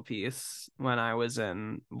classical piece when I was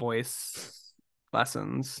in voice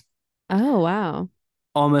lessons. Oh, wow.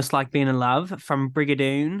 Almost like being in love from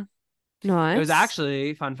Brigadoon. Nice. It was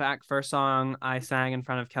actually, fun fact, first song I sang in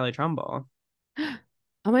front of Kelly Trumbull.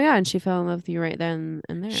 Oh my God, and she fell in love with you right then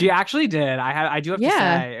and there. She actually did. I do have to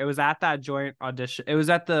Yeah. say, it was at that joint audition. It was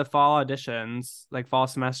at the fall auditions, like fall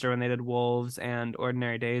semester when they did Wolves and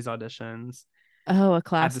Ordinary Days auditions Oh, a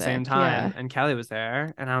classic. at the same time. Yeah. And Kelly was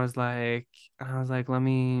there, and I was like, let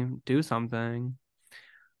me do something.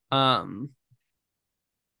 Were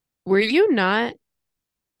you not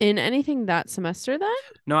in anything that semester then?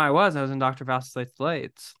 No, I was in Dr. Faust's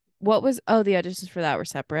Lights. What was, oh, the auditions for that were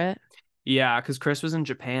separate? Yeah, because Chris was in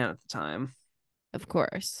Japan at the time. Of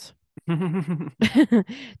course. Doing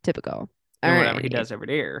Typical. whatever he does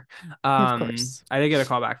every year. Of course. I did get a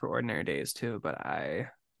call back for Ordinary Days too, but I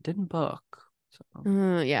didn't book. So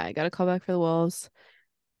Yeah, I got a call back for the Wolves.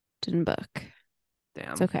 Didn't book.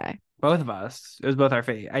 damn. It's okay. Both of us. It was both our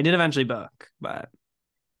fate. I did eventually book, but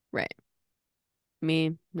Right.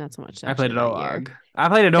 Me, not so much. I played a actually, that year. dog. I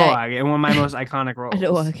played a dog in one of my most iconic A roles.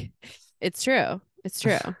 dog. It's true. It's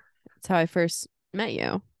true. It's how I first met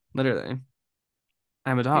you. Literally.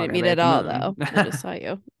 I'm a We dog. didn't meet at all, though. I just saw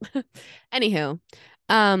you. Anywho,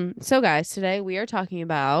 so guys, today we are talking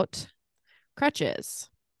about crutches.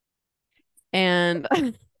 And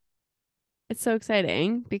it's so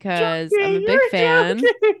exciting because I'm a big fan.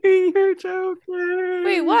 Joking. You're joking.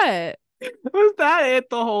 Wait, what? Was that it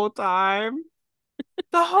the whole time?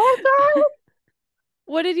 The whole time?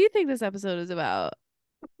 What did you think this episode is about?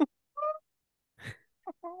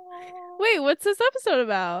 Wait, what's this episode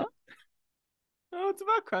about? Oh, it's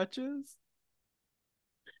about crutches.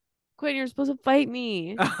 Quinn, you're supposed to fight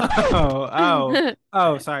me.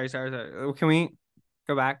 Oh, sorry. Can we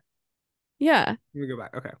go back? Yeah. Can we go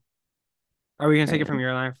back? Okay. Are we gonna take it from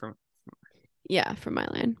your line? Yeah, from my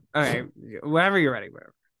line. Okay, whenever you're ready.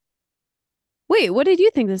 Whatever. Wait, what did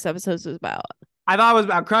you think this episode was about? I thought it was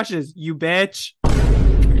about crushes, you bitch.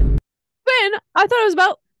 Quinn, I thought it was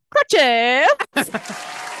about crutches.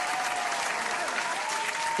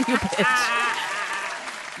 You bitch.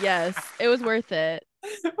 Yes, it was worth it.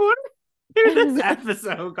 What is this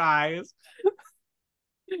episode, guys?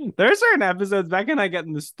 There are certain episodes Becca and I get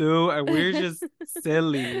in the stew and we're just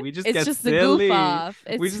silly. We just It's get just silly. the goof off.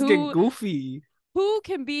 We just get goofy. Who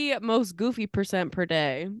can be most goofy percent per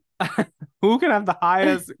day? Who can have the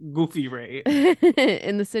highest goofy rate?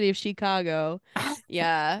 In the city of Chicago.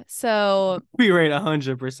 Yeah. So We rate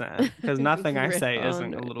 100% because nothing I Goofy say rate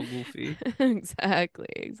isn't a 100. little goofy.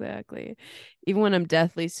 Exactly. Even when I'm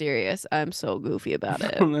deathly serious, I'm so goofy about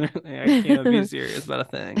it. Literally, I can't be serious about a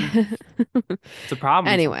thing. It's a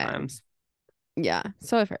problem Anyway. sometimes. Yeah,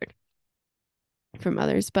 so I've heard from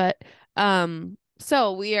others, but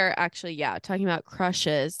so we are actually talking about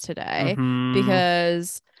crushes today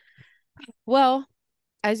because, well,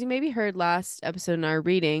 as you maybe heard last episode in our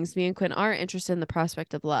readings, me and Quinn are interested in the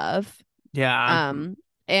prospect of love. Yeah.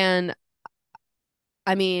 And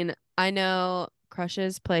I mean, I know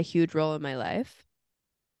crushes play a huge role in my life.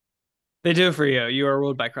 They do for you. You are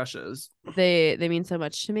ruled by crushes. They mean so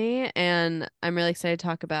much to me, and I'm really excited to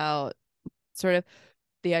talk about sort of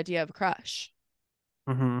the idea of a crush.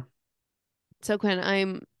 So Quinn,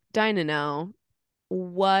 I'm dying to know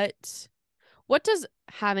what does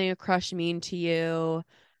having a crush mean to you?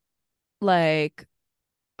 Like,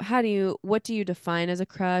 what do you define as a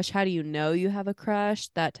crush? How do you know you have a crush?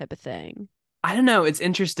 That type of thing. I don't know. It's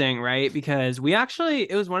interesting, right? Because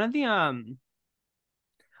it was one of the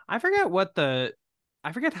I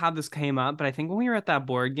forget how this came up, but I think when we were at that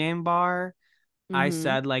board game bar, I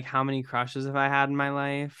said like how many crushes have I had in my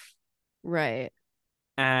life? Right.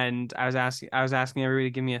 And I was asking everybody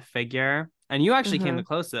to give me a figure, and you actually came the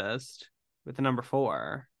closest. with the number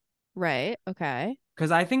 4. Right. Okay.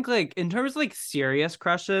 Because I think like in terms of like serious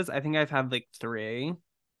crushes, I think I've had like 3.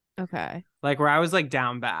 Okay. Like where I was like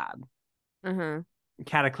down bad, Uh-huh.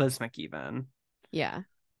 cataclysmic even. Yeah.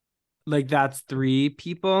 Like that's 3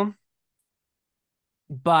 people.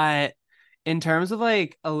 But in terms of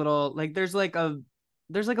like a little like there's like a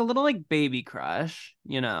little like baby crush,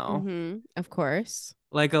 you know? Mm-hmm. Of course.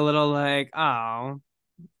 Like a little like, oh,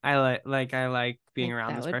 I like being Like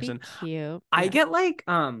around that this would be person. cute. I Yeah. get like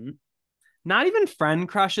not even friend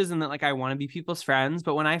crushes and that like I want to be people's friends,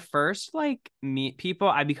 but when I first like meet people,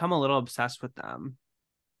 I become a little obsessed with them.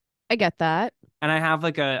 I get that. And I have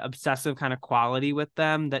like a obsessive kind of quality with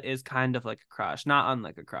them that is kind of like a crush, not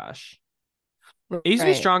unlike a crush. It used to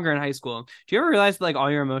be Right. stronger in high school. Do you ever realize that like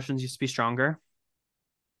all your emotions used to be stronger?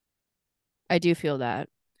 I do feel that.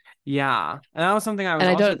 Yeah. And that was something I was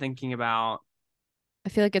And also thinking about. I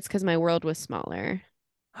feel like it's because my world was smaller.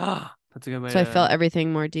 That's a good way So I to, felt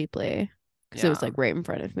everything more deeply because it was yeah. like right in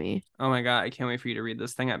front of me. Oh my God, I can't wait for you to read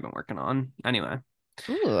this thing I've been working on. Anyway.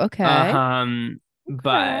 Ooh, okay.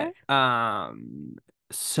 But Okay.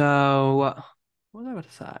 so what was I about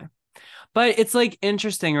to say? But it's like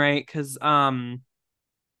interesting, right? Because I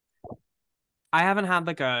haven't had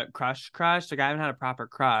like a crush. Like I haven't had a proper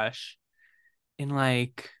crush in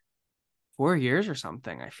like 4 years or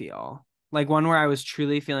something, I feel. Like one where I was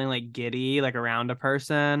truly feeling like giddy, like around a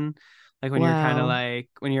person. Like when you're kind of Wow. like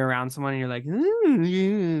when you're around someone and you're like,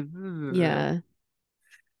 "Ooh." Yeah.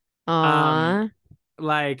 um, Aw.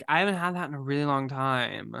 like I haven't had that in a really long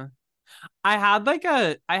time. I had like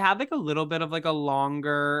a little bit of like a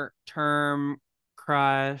longer term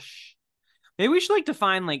crush. Maybe we should like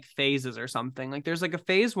define like phases or something. Like there's like a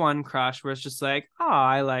phase 1 crush where it's just like, oh,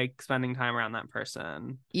 I like spending time around that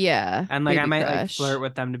person. Yeah. And like I Baby might like flirt crush.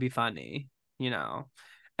 with them to be funny, you know.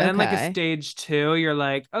 And then like a Okay. stage 2, you're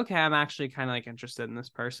like, okay, I'm actually kind of like interested in this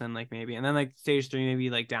person, like maybe. And then like stage 3, maybe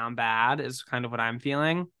like down bad is kind of what I'm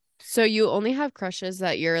feeling. So you only have crushes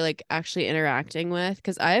that you're like actually interacting with?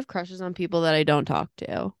 Because I have crushes on people that I don't talk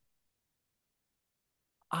to.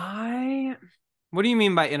 I What do you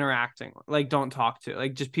mean by interacting? Like don't talk to?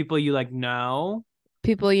 Like just people you like know?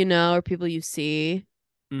 People you know or people you see.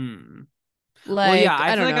 Hmm. Well, yeah, Like,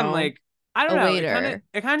 I I feel don't like I'm know, like I don't a know. waiter.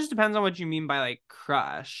 It kind of just depends on what you mean by like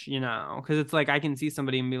crush, you know, because it's like I can see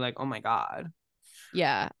somebody and be like, oh my God,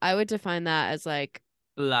 Yeah. I would define that as like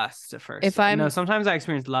lust at first if sight. No, I'm, sometimes I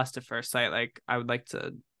experience lust at first sight. Like I would like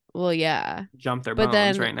to well, yeah. jump their But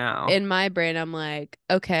bones then right now. in my brain, I'm like,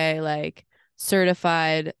 okay, like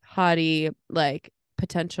certified hottie, like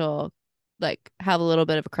potential, like have a little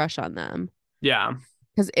bit of a crush on them. Yeah.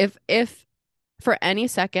 Because if for any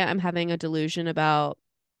second I'm having a delusion about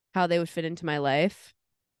how they would fit into my life,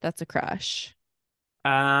 that's a crush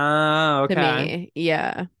to Okay. me.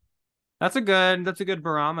 Yeah. That's a good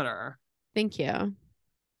barometer. Thank you.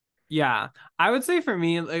 Yeah. I would say for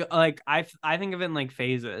me, like I think of it in like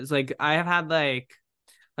phases. Like I have had like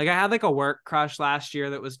I had like a work crush last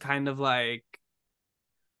year that was kind of like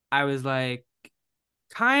I was like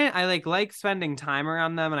I like spending time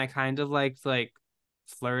around them and I kind of liked like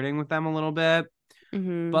flirting with them a little bit,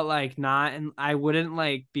 Mm-hmm. but like not and I wouldn't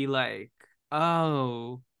like be like,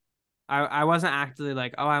 oh, I wasn't actively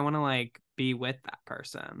like, oh, I want to like be with that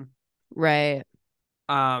person. Right.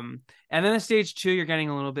 And then a stage 2 you're getting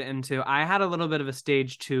a little bit into. I had a little bit of a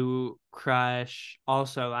stage 2 crush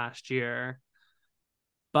also last year,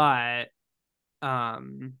 but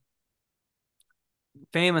um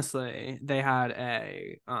famously they had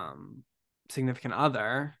a significant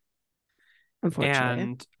other. Unfortunately.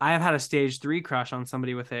 And I have had a stage 3 crush on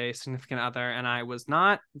somebody with a significant other, and I was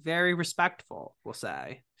not very respectful, we'll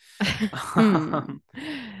say. Hmm.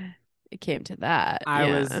 It came to that.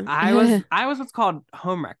 Yeah. I was what's called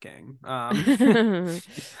home wrecking.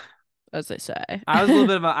 As I say. I was a little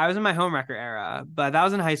bit of I was in my home wrecker era, but that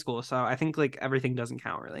was in high school, so I think like everything doesn't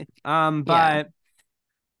count really. Yeah.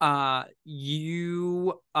 But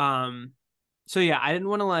you so yeah, I didn't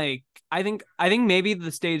want to like I think maybe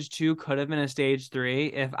the stage 2 could have been a stage 3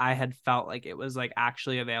 if I had felt like it was like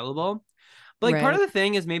actually available. But like part of Right. the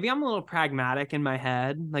thing is maybe I'm a little pragmatic in my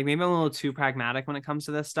head. Like maybe I'm a little too pragmatic when it comes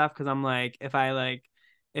to this stuff because I'm like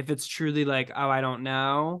if it's truly like, oh, I don't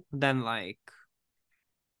know, then like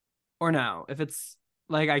or no, if it's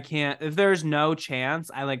like I can't if there's no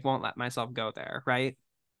chance, I like won't let myself go there, right?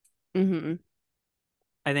 Mm-hmm.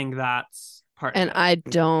 I think that's part of And it. I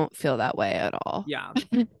don't feel that way at all. Yeah.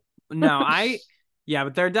 No, yeah,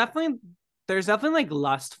 but there's definitely like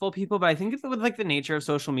lustful people, but I think it's with like the nature of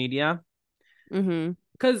social media. Mm-hmm.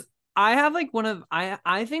 Because I have like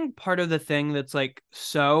I think part of the thing that's like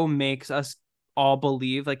so makes us all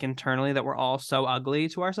believe like internally that we're all so ugly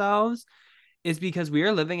to ourselves is because we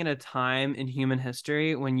are living in a time in human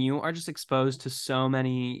history when you are just exposed to so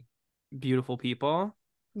many beautiful people.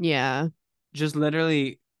 Yeah. Just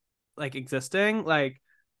literally like existing. Like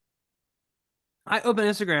I open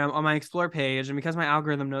Instagram on my explore page, and because my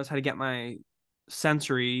algorithm knows how to get my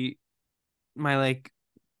sensory, my like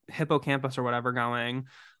hippocampus or whatever going,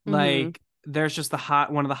 like there's just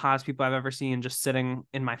one of the hottest people I've ever seen just sitting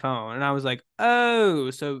in my phone. And I was like, oh,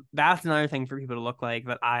 so that's another thing for people to look like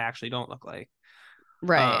that I actually don't look like.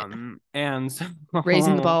 Right. And so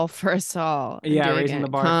Raising the ball for us all. And yeah, doing raising it the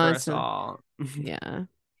bar for us constantly. all. Yeah.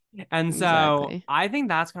 And so Exactly. I think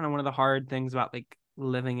that's kind of one of the hard things about like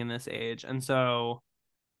living in this age. And so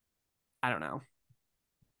I don't know.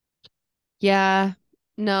 Yeah.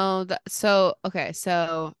 No, so okay,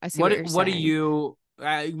 so I see what you're What do saying. you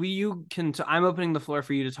you can I'm opening the floor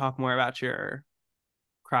for you to talk more about your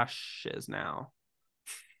crushes now.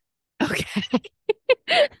 Okay.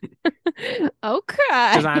 Because Okay.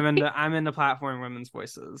 I'm into platform women's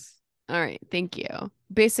voices. All right, thank you.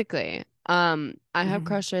 Basically, I have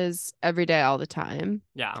crushes every day all the time.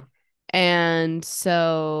 Yeah. And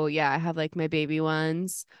so yeah, I have like my baby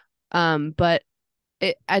ones. But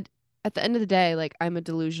it at the end of the day, like I'm a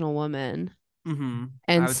delusional woman. I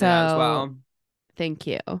And would say that as so well. thank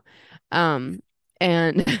you.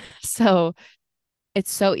 And so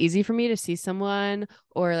it's so easy for me to see someone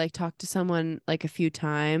or like talk to someone like a few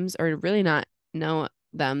times or really not know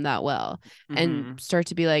them that well and start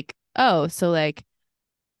to be like, oh, so like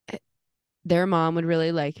their mom would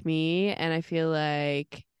really like me, and I feel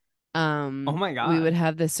like Oh my we would God.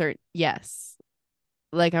 have this certain, yes,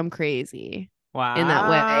 like I'm crazy in that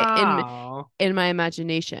way Wow. in my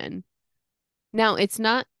imagination. Now, it's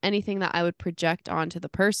not anything that I would project onto the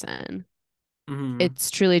person. It's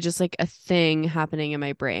truly just like a thing happening in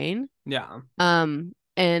my brain. Yeah. And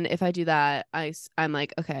if I do that, I'm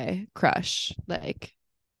like, okay, crush, like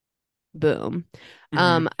boom.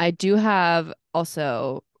 I do have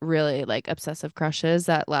also really like obsessive crushes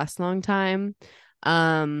that last a long time.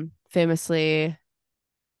 Famously,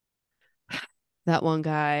 that one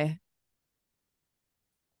guy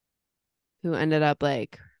who ended up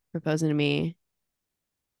like proposing to me.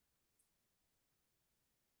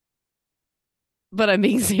 But I'm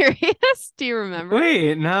being serious. Do you remember?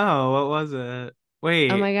 Wait, no, what was it? Oh Wait,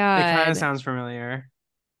 my it kind of God. sounds familiar.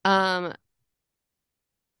 Um,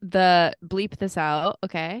 the bleep this out,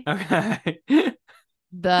 okay? Okay.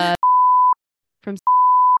 The from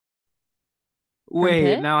Wait,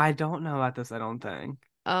 Pitt. no, I don't know about this, I don't think.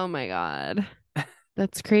 Oh my God.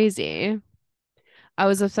 That's crazy. I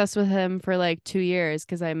was obsessed with him for like 2 years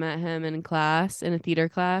because I met him in class, in a theater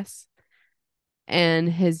class. And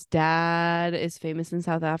his dad is famous in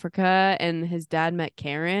South Africa, and his dad met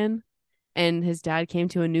Karen, and his dad came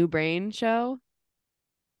to a New Brain show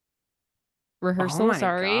Oh rehearsal, my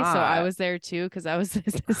sorry. So I God. was there too because I was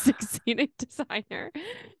his succeeding designer.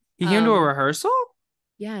 He came to a Um, rehearsal?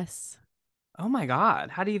 yes. Oh my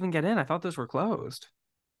God. How do you even get in? I thought those were closed.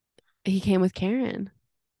 He came with Karen.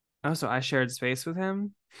 Oh, so I shared space with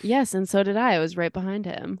him? Yes, and so did I. I was right behind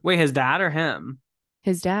him. Wait, his dad or him?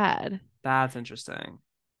 His dad. That's interesting.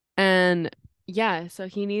 And yeah, so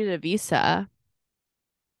he needed a visa.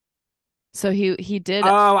 So he did.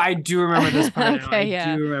 Oh, I do remember this part now. I Okay,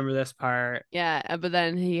 yeah. do remember this part. Yeah, but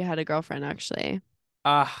then he had a girlfriend actually,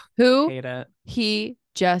 Ugh, who hate it. he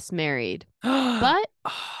just married. But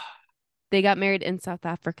they got married in South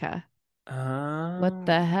Africa. What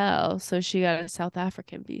the hell? So she got a South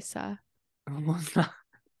African visa.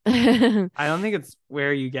 I don't think it's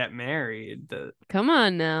where you get married. Come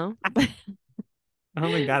on now. I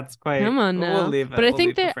don't think that's quite. Come on We'll now. leave But it. We'll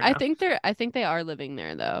leave it for now. I think they are living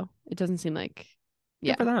there though. It doesn't seem like, Good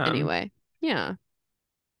yeah, for them. anyway. Yeah.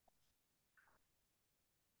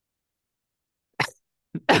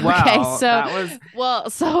 Okay, Wow, so that was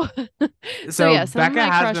so yeah, some of Becca my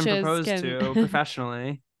has been crushes proposed can to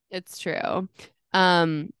professionally. it's true.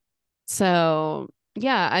 Um so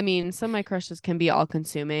yeah, I mean some of my crushes can be all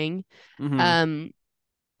consuming. Hmm. Um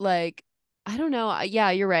like I don't know.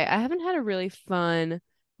 Yeah, you're right. I haven't had a really fun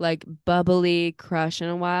like bubbly crush in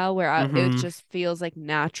a while where it Hmm. just feels like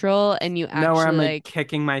natural and you No, where I'm actually like like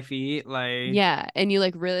kicking my feet, like yeah, and you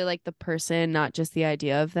like really like the person, not just the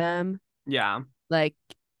idea of them. yeah. Like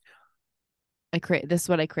I crave this is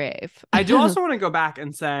what I crave. I do also want to go back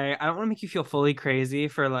and say I don't want to make you feel fully crazy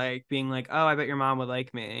for like being like, oh, I bet your mom would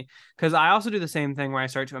like me. Because I also do the same thing where I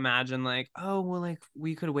start to imagine like, oh, well, like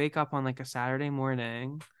we could wake up on like a Saturday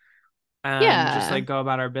morning and just Yeah. like go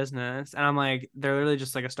about our business. And I'm like, they're literally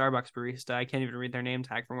just like a Starbucks barista. I can't even read their name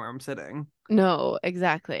tag from where I'm sitting. No,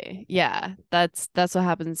 exactly. Yeah. That's what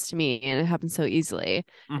happens to me, and it happens so easily.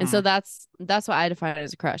 And so Hmm. that's what I define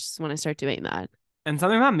as a crush, is when I start doing that. And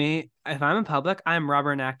something about me, if I'm in public, I'm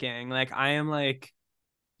rubbernecking. Like I am like,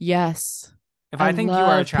 Yes. if I I think you are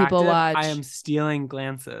love people attractive, I am watch. stealing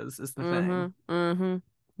glances, is the thing. Mm-hmm. Mm-hmm.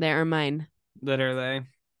 They are mine. Literally.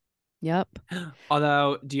 Yep.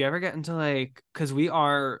 Although, do you ever get into like, because we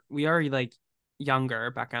are like younger,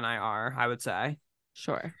 Becca and I are, I would say.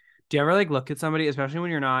 Sure. Do you ever like look at somebody, especially when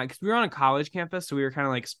you're not, because we were on a college campus, so we were kind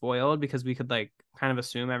of like spoiled because we could like kind of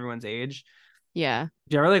assume everyone's age. Yeah.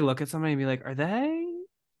 Do you ever like look at somebody and be like, are they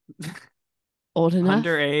Old enough.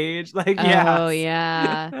 underage? Like, Oh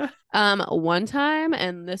yes. yeah. One time,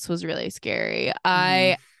 and this was really scary. Hmm.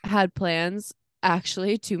 I had plans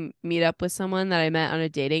actually to meet up with someone that I met on a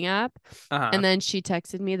dating app. Uh-huh. And then she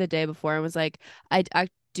texted me the day before and was like, I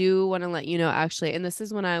do want to let you know, actually. And this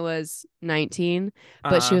is when I was 19,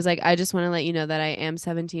 but she Uh-huh. was like, I just want to let you know that I am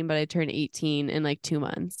 17, but I turn 18 in like 2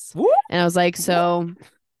 months. Whoop, And I was like, whoop, so whoop,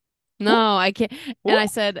 no, I can't. And whoop. I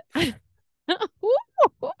said,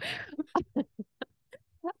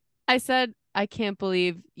 I said, I can't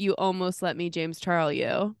believe you almost let me James Charles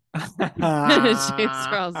you. James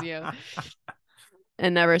Charles you.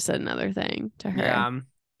 And never said another thing to her. Yeah.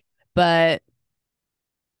 But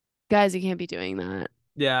guys, you can't be doing that.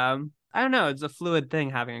 Yeah. I don't know. It's a fluid thing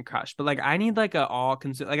having a crush, but like I need like a all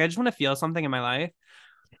consume like I just want to feel something in my life.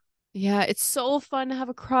 Yeah, it's so fun to have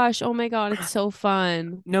a crush. Oh my God, it's so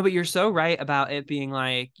fun. No, but you're so right about it being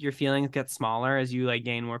like your feelings get smaller as you like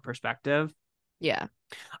gain more perspective. Yeah.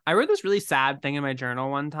 I wrote this really sad thing in my journal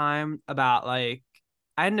one time about like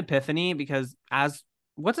I had an epiphany because as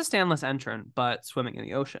what's a standless entrant but swimming in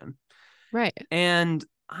the ocean? Right. And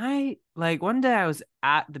I like one day I was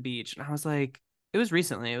at the beach and I was like, it was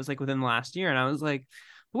recently, it was like within the last year, and I was like,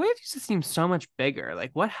 the waves used to seem so much bigger. Like,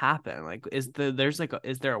 what happened? Like, is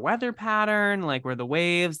there a weather pattern? Like, were the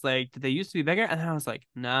waves like did they used to be bigger? And then I was like,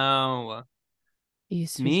 no, It used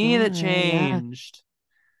it's to be me that smaller. Yeah. changed.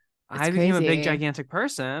 It's I became a big crazy. gigantic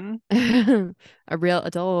person, A real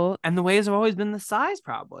adult. and the waves have always been the size,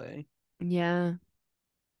 probably. Yeah.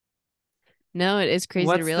 No, it is crazy to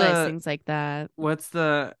What's realize the things like that. what's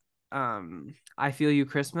the I feel you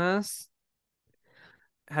Christmas?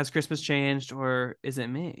 Has Christmas changed or is it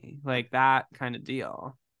me? Like that kind of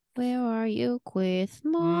deal. Where are you,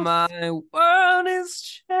 Christmas? My world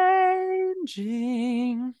is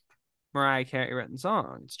changing. Mariah Carey written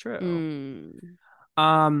song. It's true. Mm,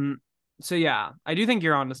 Um, so yeah, I do think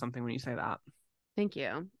you're onto something when you say that. thank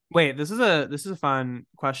you. Wait, this is a fun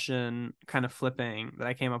question, kind of flipping that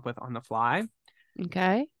I came up with on the fly.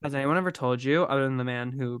 Okay. Has anyone ever told you, other than the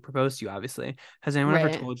man who proposed to you, obviously, has anyone ever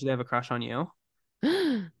Right. told you they have a crush on you?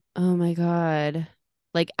 Oh my God.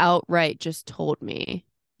 Like outright just told me.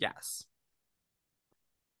 Yes.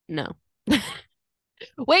 No.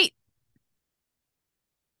 Wait.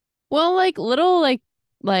 Well, like little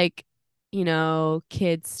like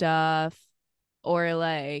kid stuff, or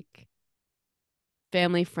like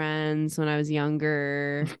family friends when I was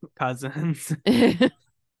younger. Cousins.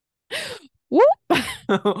 Whoop.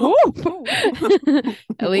 Whoop.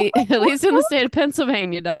 At least in the state of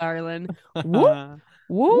Pennsylvania, darling. Whoop. Whoop.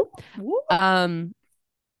 Whoop, whoop.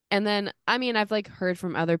 And then I mean I've like heard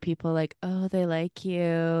from other people like, oh, they like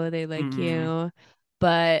you, they like Mhm. you.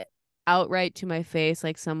 But outright to my face,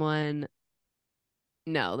 like someone,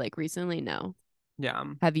 no, like recently, no. Yeah.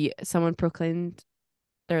 Have you someone proclaimed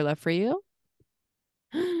their love for you?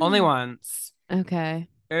 Only once. Okay.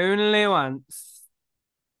 Only once.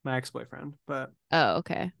 My ex-boyfriend, but Oh,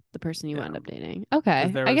 okay. The person you yeah, wound up dating. because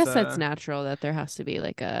Okay. there I was guess that's a natural that there has to be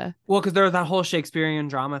like a because there was that whole Shakespearean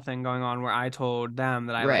drama thing going on where I told them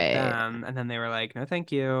that I liked right. them, and then they were like, "No,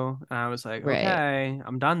 thank you," and I was like, Right. "Okay,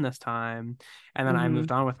 I'm done this time," and then I Mm-hmm.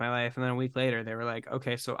 moved on with my life, and then a week later they were like,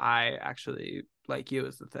 "Okay, so I actually like you,"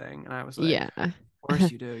 is the thing, and I was like, Yeah. "Of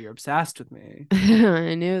course you do. You're obsessed with me."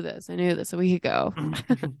 I knew this. I knew this a week ago.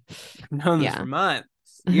 I've known this Yeah. for months,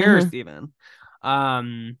 years even.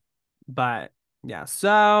 Um, but yeah,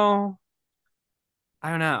 so I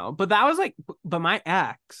don't know. But that was like, but my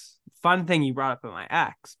ex, fun thing you brought up with my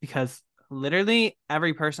ex, because literally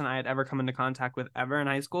every person I had ever come into contact with ever in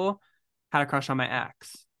high school had a crush on my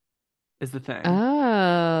ex, is the thing.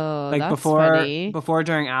 Oh, Like that's funny.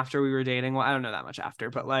 during, after we were dating. Well, I don't know that much after,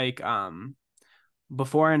 but like,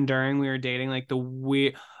 before and during we were dating, like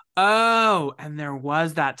oh, and there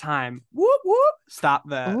was that time. Whoop whoop. Stop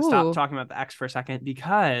Oh, talking about the ex for a second,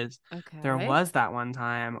 because there okay. was that one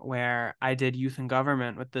time where I did youth and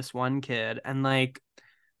government with this one kid, and like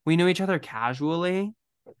we knew each other casually.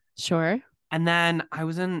 Sure. And then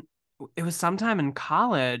it was sometime in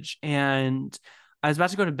college, and I was about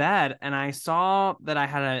to go to bed, and I saw that I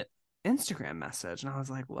had an Instagram message, and I was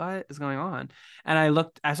like, what is going on? And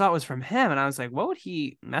I saw it was from him, and I was like, what would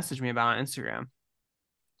he message me about on Instagram?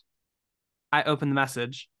 I opened the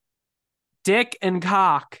message. Dick and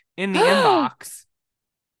cock in the inbox.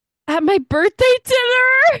 At my birthday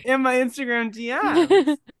dinner? In my Instagram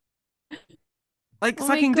DMs. Like Oh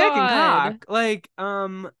sucking dick and cock. Like,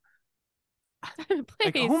 Time and place.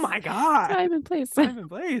 like, oh my God. Time and place. Time and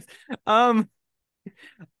place. And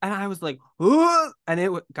I was like, "Ugh!" And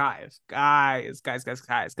it was guys.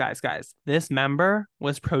 This member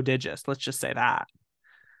was prodigious. Let's just say that.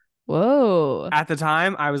 Whoa. At the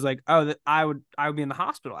time, I was like, oh, I would be in the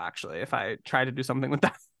hospital actually if I tried to do something with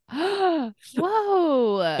that.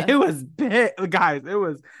 Whoa. It was big, guys. It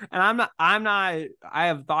was, and I'm not, I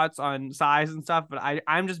have thoughts on size and stuff, but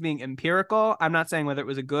I'm just being empirical. I'm not saying whether it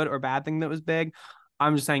was a good or bad thing that was big.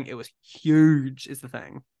 I'm just saying it was huge is the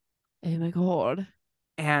thing. Oh my God.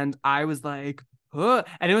 And I was like, ugh.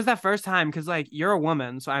 And it was that first time because like you're a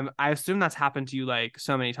woman, so I assume that's happened to you like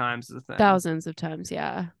so many times as a thing. Thousands of times,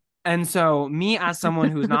 yeah. And so me as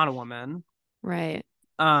someone who's not a woman, right.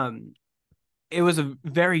 It was a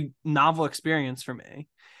very novel experience for me.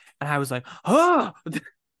 And I was like, oh,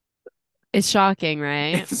 it's shocking,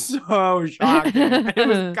 right? It's so shocking.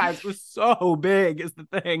 It was so big is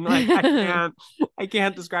the thing. Like I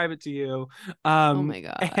can't describe it to you. Oh my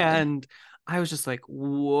God. And I was just like,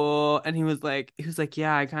 whoa. And he was like,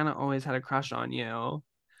 yeah, I kind of always had a crush on you.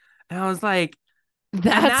 And I was like,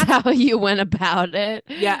 that's how you went about it.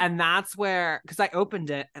 Yeah, and that's where, because I opened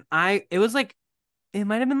it and it was like, it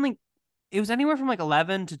might have been like, it was anywhere from like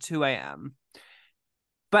 11 to 2 a.m.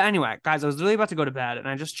 But anyway, guys, I was really about to go to bed and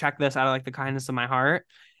I just checked this out of like the kindness of my heart.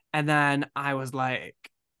 And then I was like,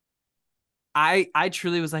 I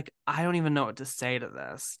truly was like, I don't even know what to say to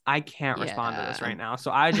this. I can't respond to this right now.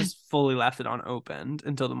 So I just fully left it unopened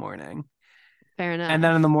until the morning. Fair enough. And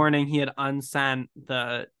then in the morning, he had unsent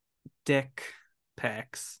the dick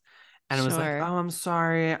pics. And it was like, oh, I'm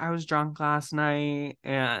sorry. I was drunk last night.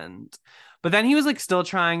 But then he was like still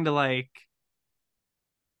trying to like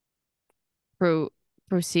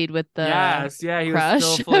proceed with the he crush. was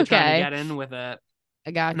still fully trying to get in with it.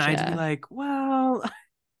 I gotcha. And I'd be like, well,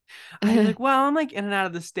 I'm like in and out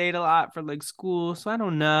of the state a lot for like school, so I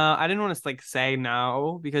don't know. I didn't want to like say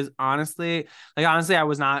no because honestly, I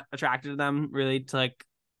was not attracted to them really to like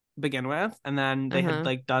begin with, and then they had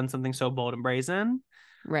like done something so bold and brazen,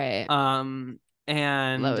 right?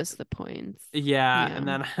 And lowest the points, yeah. And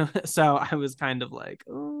then so I was kind of like,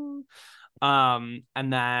 oh, and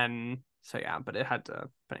then so yeah, but it had to.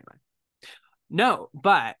 But anyway. No,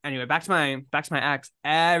 but anyway, back to my ex.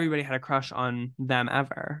 Everybody had a crush on them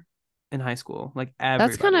ever in high school. Like everybody.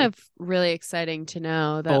 That's kind of really exciting to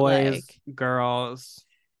know that boys, like girls.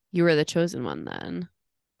 You were the chosen one then.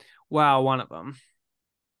 Well, one of them.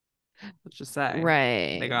 Let's just say.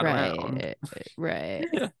 Right. They got around. Right.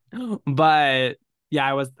 But yeah,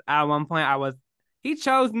 I was at one point he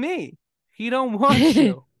chose me. He don't want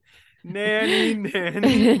you. Nanny,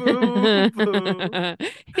 boo, boo.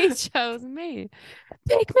 He chose me.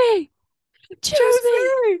 Take me. Choose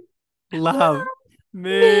me. Love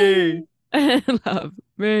me. Love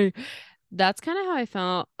me. That's kind of how I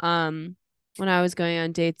felt when I was going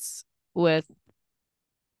on dates with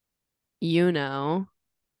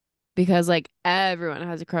because like everyone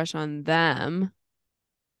has a crush on them.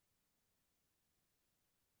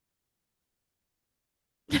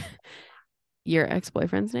 Your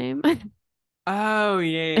ex-boyfriend's name? Oh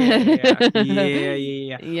yeah.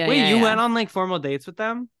 Wait, you went on like formal dates with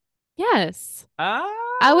them? Yes.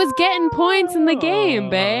 Oh, I was getting points in the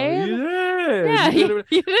game, babe. Yeah, you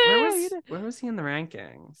did. Where was he in the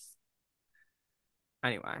rankings?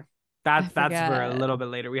 Anyway, that's for a little bit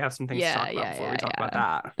later. We have some things to talk about before we talk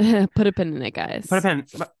about that. Put a pin in it, guys. Put a pin.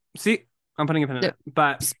 See, I'm putting a pin in it.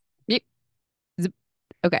 But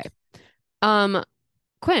okay.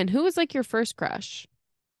 Quinn, who was like your first crush?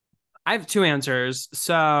 I have two answers.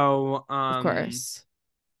 So, of course,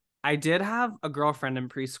 I did have a girlfriend in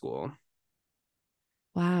preschool.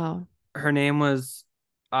 Wow. Her name was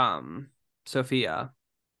Sophia.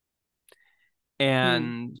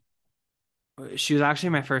 And she was actually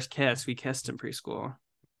my first kiss. We kissed in preschool.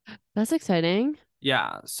 That's exciting.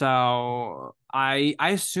 Yeah. So I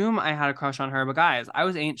assume I had a crush on her, but guys, I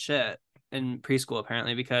was ain't shit in preschool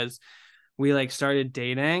apparently because we like started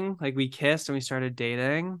dating. Like we kissed and we started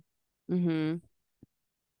dating. Mm-hmm.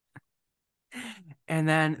 And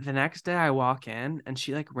then the next day I walk in and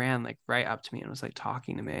she like ran like right up to me and was like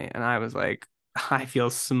talking to me. And I was like, I feel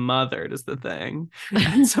smothered is the thing.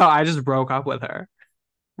 And so I just broke up with her.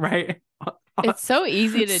 Right? It's so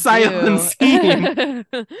easy to Silent scene.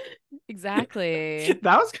 Exactly.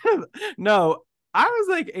 That was kind of no. I was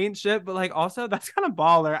like, ain't shit, but like also that's kind of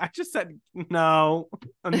baller. I just said no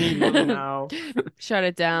immediately. No, Shut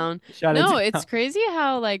it down. shut it No, down. it's crazy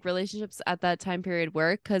how like relationships at that time period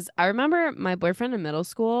work. Because I remember my boyfriend in middle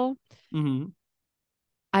school. Mm-hmm.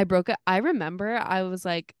 I broke up. I remember I was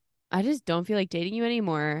like, I just don't feel like dating you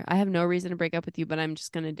anymore. I have no reason to break up with you, but I'm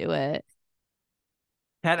just gonna do it.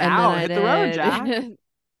 Head And then out, I hit the road, Jack. did.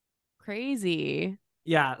 Crazy.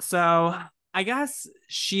 Yeah, so I guess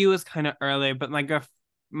she was kind of early, but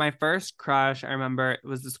my first crush, I remember it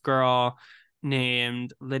was this girl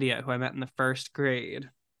named Lydia who I met in the first grade.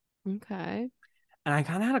 Okay. And I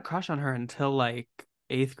kind of had a crush on her until like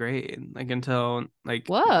eighth grade, like until like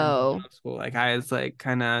Whoa. middle school. Like I was like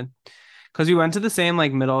kind of because we went to the same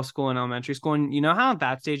like middle school and elementary school, and you know how at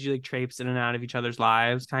that stage you like traipse in and out of each other's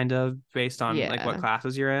lives, kind of based on like what Yeah.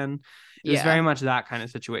 classes you're in. It was Yeah. very much that kind of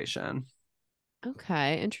situation.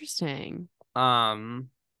 Okay. Interesting. Um,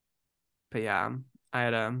 but yeah, I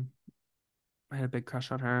had a I had a big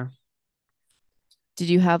crush on her. Did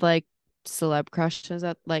you have like celeb crushes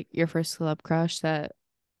at like your first celeb crush that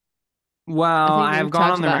I Well, think I've we've gone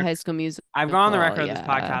talked on the about record. High School Musical. I've gone on the record of this Yeah.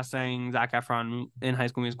 podcast saying Zac Efron in High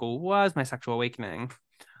School Musical was my sexual awakening.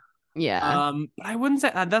 Yeah. But I wouldn't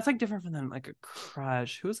say that's like different from them, like a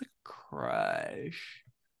crush. Who was like a crush?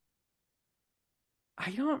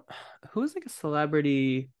 I don't. Who was like a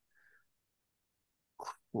celebrity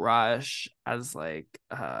crush as like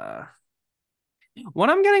what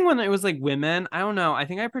I'm getting when it was like women. I don't know. I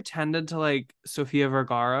think I pretended to like Sofia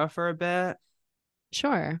Vergara for a bit.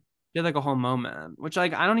 Sure. She had like a whole moment, which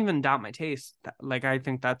like I don't even doubt my taste. Like I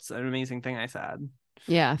think that's an amazing thing I said.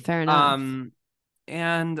 Yeah. Fair enough.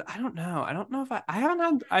 And I don't know. I don't know if I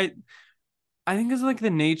haven't had I think it's like the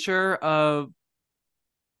nature of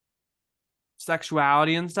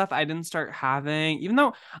sexuality and stuff. I didn't start having, even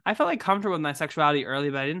though I felt like comfortable with my sexuality early,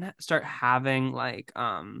 but I didn't start having like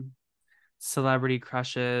celebrity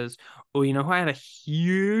crushes. Oh, you know who I had a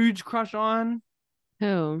huge crush on?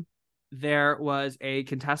 Who? There was a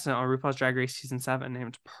contestant on RuPaul's Drag Race season 7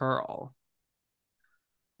 named Pearl.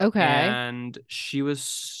 Okay. And she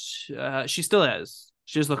still is.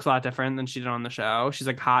 She just looks a lot different than she did on the show. She's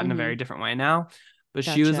like hot in a very different way now. But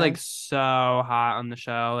she was like Gotcha. so hot on the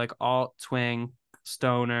show, like alt twink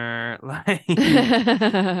stoner. Like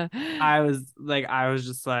I was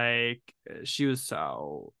just like she was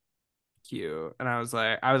so cute. And I was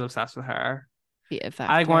obsessed with her. The It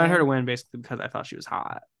I like wanted her to Factor. win basically because I thought she was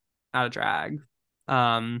hot out of drag.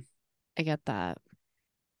 Um I get that.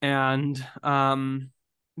 and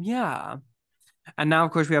yeah. And now,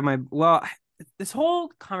 of course, we have this whole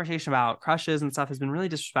conversation about crushes and stuff has been really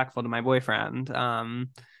disrespectful to my boyfriend,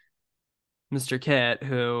 Mr. Kit,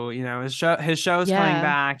 who, you know, his show's coming Yeah.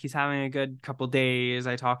 back. He's having a good couple days.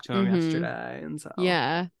 I talked to him yesterday, and so,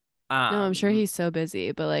 Yeah. No, I'm sure um, he's so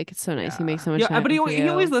busy, but like it's so nice. He makes yeah, so much yeah. But time for he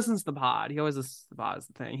always you. listens to the pod. He always listens to the pod is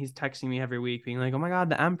the thing. He's texting me every week, being like, "Oh my God,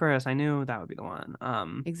 the Empress! I knew that would be the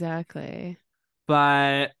one." Exactly.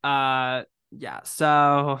 But yeah.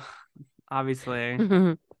 So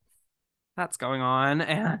obviously that's going on,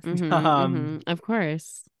 Of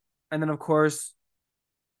course. and then of course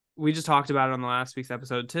we just talked about it on the last week's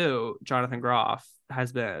episode too. Jonathan Groff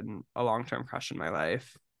has been a long-term crush in my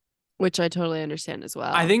life. Which I totally understand as I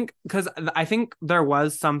well. think because I think there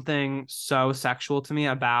was something so sexual to me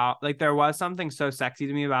about like there was something so sexy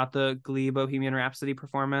to me about the Glee Bohemian Rhapsody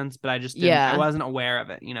performance, but I just didn't I Yeah. wasn't aware of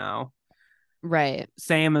it, you know. Right.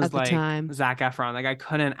 Same as At the like time. Zac Efron. Like I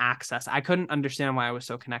couldn't understand why I was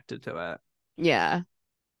so connected to it. Yeah.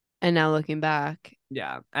 And now looking back,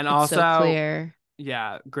 Yeah. And it's so also clear.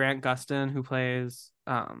 yeah, Grant Gustin, who plays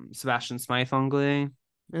Sebastian Smythe on Glee.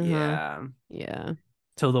 Uh-huh. Yeah. Yeah.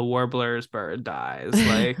 Till the warbler's bird dies.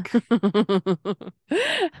 Like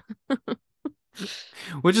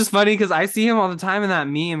which is funny because I see him all the time in that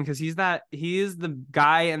meme because he's the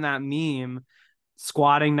guy in that meme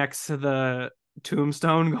squatting next to the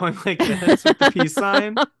tombstone going like this with the peace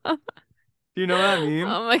sign. Do you know that meme?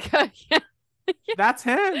 Oh my God. Yeah. That's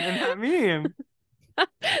him in that meme.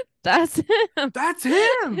 That's him. That's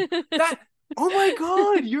him. That oh my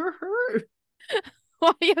God, you're hurt.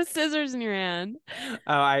 Why do you have scissors in your hand?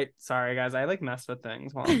 Oh, sorry guys, I like mess with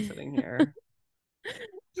things while I'm sitting here.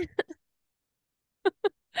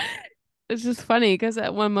 It's just funny because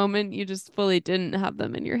at one moment you just fully didn't have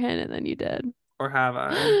them in your hand and then you did. Or have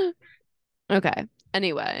I? Okay.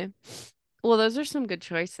 Anyway. Well, those are some good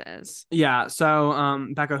choices. Yeah. So,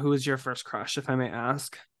 Becca, who was your first crush, if I may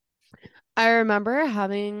ask? I remember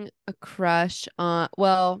having a crush on,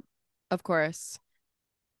 well, of course,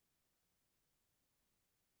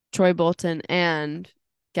 Troy Bolton and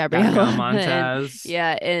Gabrielle Gabriella and Montez.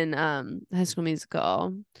 yeah, in High School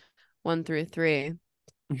Musical 1 through 3.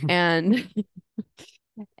 And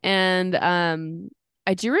and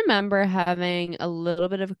I do remember having a little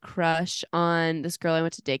bit of a crush on this girl I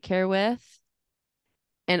went to daycare with.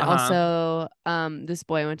 And also this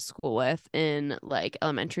boy I went to school with in like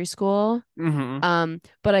elementary school.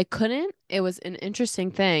 But I couldn't, it was an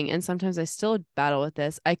interesting thing, and sometimes I still battle with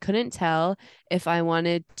this. I couldn't tell if I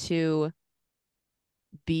wanted to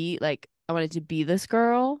be like, I wanted to be this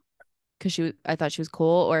girl because I thought she was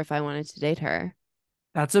cool, or if I wanted to date her.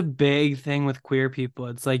 That's a big thing with queer people.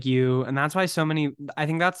 It's like and that's why so many, I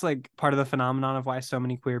think that's like part of the phenomenon of why so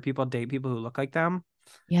many queer people date people who look like them.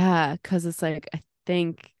 Yeah, because it's like, I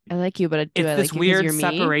think I like you, but do It's I this like you because weird you're me?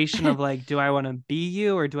 separation of like, do I want to be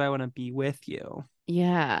you or do I want to be with you?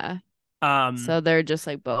 Yeah. Um, So they're just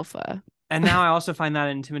like bofa. and now I also find that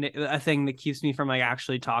intimidating, a thing that keeps me from like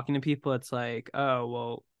actually talking to people. It's like, oh,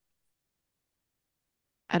 well,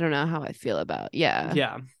 I don't know how I feel about. Yeah.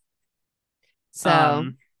 yeah.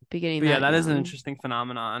 So beginning But yeah, that that is an young. interesting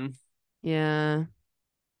phenomenon. Yeah.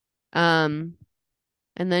 And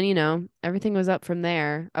then, everything was up from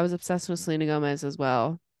there. I was obsessed with Selena Gomez as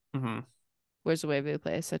well. Where's the Waverly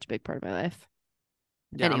Place? Such a big part of my life.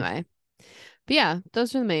 Yeah. Anyway. But yeah,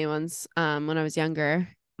 those were the main ones when I was younger.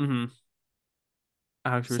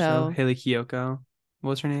 Alex Russo, Haley Kiyoko. What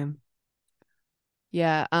was her name?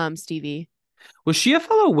 Yeah, Stevie. Was she a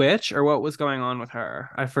fellow witch or what was going on with her?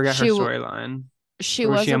 I forget her storyline. She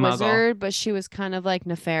was a wizard, but she was kind of like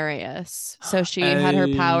nefarious. So she had her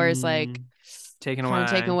powers like taken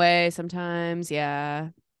away sometimes. Yeah.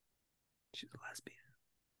 She's a lesbian.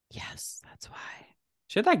 Yes, that's why.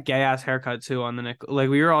 She had that gay ass haircut too on the neck. Like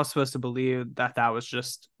we were all supposed to believe that was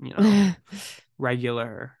just,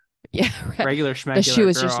 regular. Yeah, right. Regular schmegular that she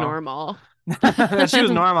was girl. just normal. That she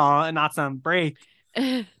was normal and not some break.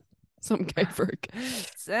 Some gay work.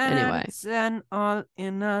 Anyway. All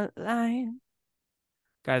in a line.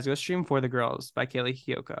 Guys, go stream For the Girls by Kaylee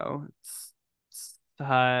Kiyoko.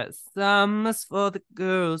 It's Summer's for the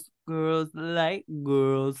girls like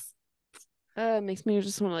girls. It makes me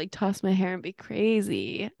just want to like toss my hair and be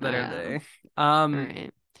crazy. Literally. All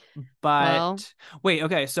right. But wait,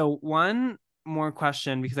 okay, so one more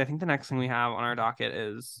question, because I think the next thing we have on our docket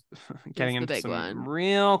is getting into some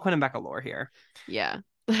real Quinn and Becca lore here. Yeah.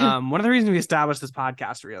 One of the reasons we established this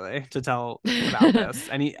podcast really to tell about this,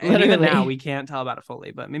 and even now we can't tell about it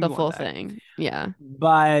fully, but maybe the full thing. Yeah.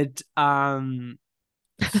 But so,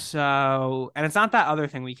 and it's not that other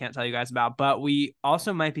thing we can't tell you guys about, but we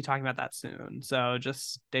also might be talking about that soon, so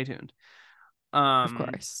just stay tuned. Of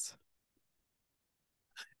course.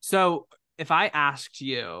 So if I asked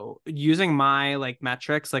you using my like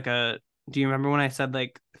metrics, like do you remember when I said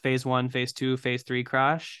like phase 1, phase 2, phase 3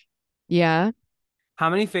 crush? Yeah. How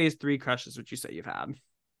many phase 3 crushes would you say you've had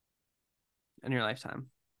in your lifetime?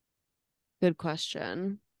 Good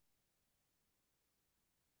question.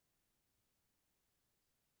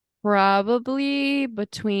 Probably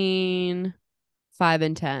between 5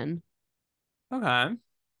 and 10. Okay.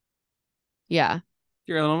 Yeah.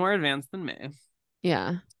 You're a little more advanced than me.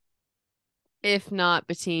 Yeah. If not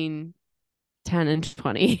between 10 and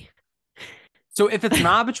 20. So if it's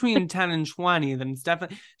not between 10 and 20, then it's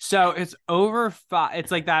definitely, so it's over 5. It's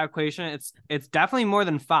like that equation. It's definitely more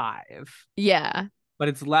than 5. Yeah. But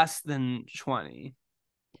it's less than 20.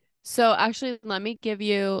 So actually, let me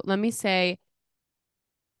say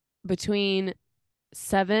between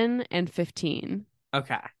 7 and 15.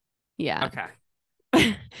 Okay. Yeah. Okay.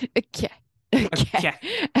 Okay.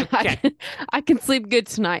 I can sleep good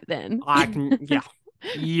tonight then. I can, yeah.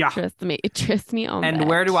 Yeah. Trust me on that. And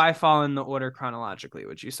where do I fall in the order chronologically,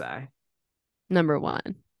 would you say? Number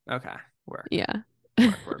 1. Okay. Work. Yeah.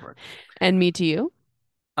 Work. And me to you?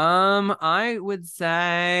 I would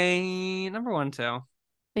say number 1 too.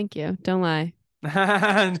 Thank you. Don't lie.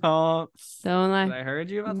 Don't lie. I heard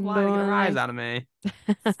you about to lie to get a rise out of me.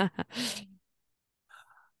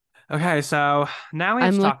 Okay, so now we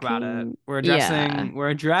have to talk about it. We're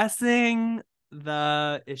addressing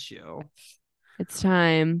the issue. It's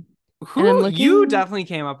time. You definitely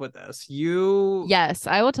came up with this. Yes,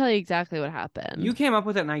 I will tell you exactly what happened. You came up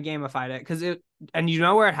with it and I gamified it and you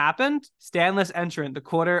know where it happened? Standless Entrant, the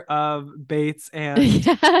quarter of Bates and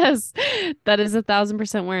yes, that is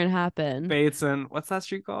 1,000% where it happened. Bates and what's that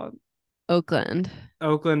street called? Oakland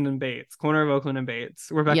and Bates, corner of Oakland and Bates.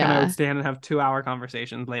 Rebecca and I would stand and have 2-hour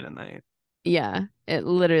conversations late at night. Yeah, it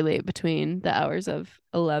literally between the hours of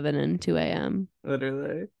 11 and 2 a.m.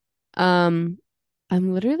 Literally. Um,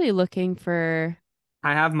 I'm literally looking for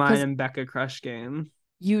I have mine because in Becca Crush Game.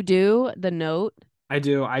 you do the note, I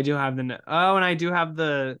do. I do have the oh, and I do have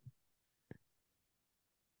the.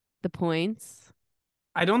 the points.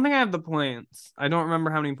 I don't think I have the points. I don't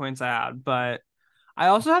remember how many points I had, but I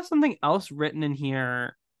also have something else written in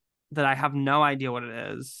here that I have no idea what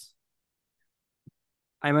it is.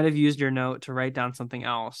 I might have used your note to write down something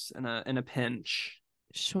else in a pinch.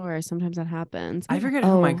 Sure, sometimes that happens. I forget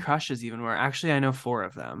who my Oh, crushes even were. Actually, I know four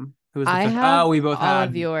of them. Who was the I fifth? Oh, have we both all of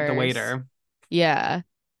had the yours. waiter. Yeah.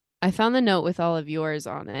 I found the note with all of yours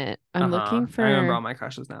on it. I'm Uh-huh. looking I remember for all my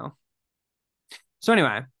crushes now. So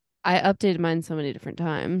anyway, I updated mine so many different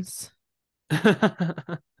times.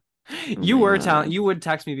 Oh you my were telling God. you would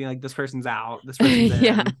text me being like, this person's out, this person's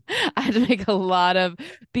Yeah. in. I had to make a lot of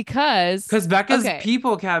because Because Becca's okay.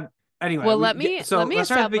 people kept anyway, Well, we let get me let so me let's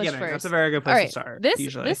start at the establish beginning. That's a first. very good All place to right. start, This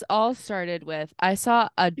usually. this all started with I saw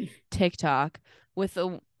a TikTok with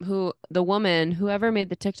the woman, whoever made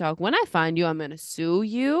the TikTok, when I find you, I'm gonna sue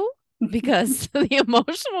you because the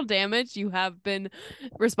emotional damage you have been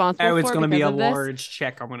responsible Oh, it's for gonna be because a of this. large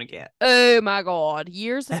check I'm gonna get. Oh my God.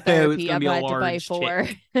 Years of Oh, it's therapy gonna I've be a had to pay large check. for.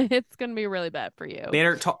 It's gonna be really bad for you.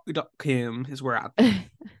 BetterTalk.com is where I'll be.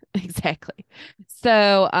 Exactly.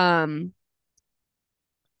 So,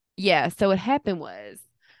 yeah, so what happened was,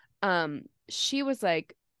 she was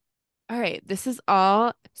like, all right, this is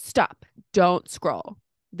all, stop, don't scroll.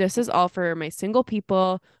 This is all for my single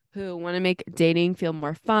people who want to make dating feel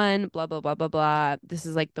more fun, blah, blah, blah, blah, blah. This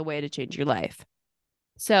is like the way to change your life.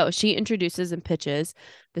 So she introduces and pitches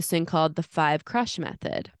this thing called the 5 crush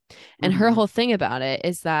method. And her Mm-hmm. whole thing about it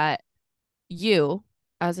is that you,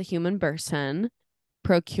 as a human person,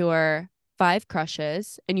 procure 5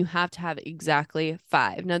 crushes and you have to have exactly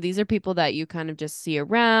 5. Now, these are people that you kind of just see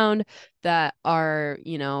around that are,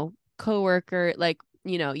 coworker, like,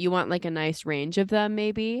 you want like a nice range of them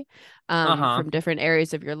maybe Uh-huh. from different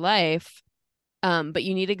areas of your life. But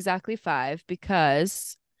you need exactly 5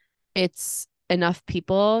 because it's enough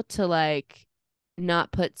people to like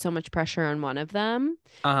not put so much pressure on one of them.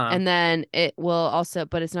 Uh-huh. And then it will also,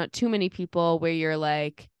 but it's not too many people where you're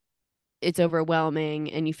like, it's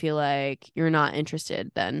overwhelming and you feel like you're not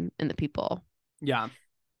interested then in the people. Yeah.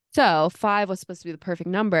 So 5 was supposed to be the perfect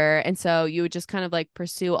number. And so you would just kind of like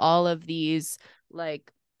pursue all of these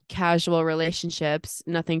like casual relationships,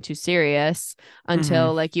 nothing too serious, Mm-hmm.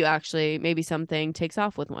 until like you actually maybe something takes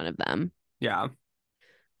off with one of them. Yeah.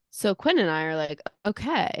 So Quinn and I are like,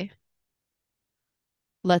 okay,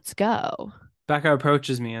 let's go. Becca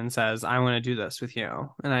approaches me and says, I want to do this with you.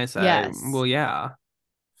 And I say, Yes. well, yeah.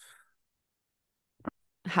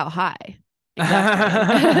 How high?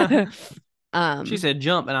 Exactly. She um, said,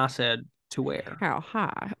 jump. And I said, to where? how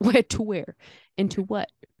high? Where to where? Into what?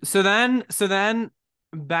 So then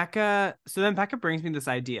Becca brings me this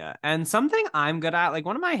idea. And something I'm good at, like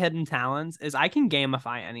one of my hidden talents is I can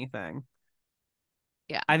gamify anything.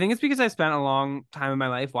 Yeah. I think it's because I spent a long time in my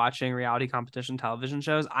life watching reality competition television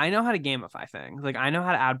shows. I know how to gamify things. Like I know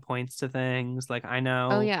how to add points to things. Like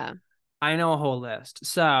Oh yeah. I know a whole list.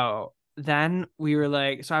 So then we were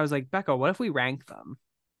like, so I was like, Becca, what if we rank them?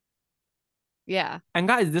 Yeah. And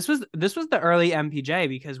guys, this was the early MPJ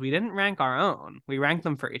because we didn't rank our own. We ranked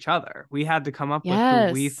them for each other. We had to come up with who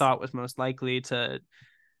we Yes. thought was most likely to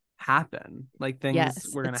happen, like things Yes,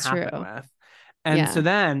 were going to it's happen true. with. And so Yeah.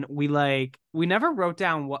 then we never wrote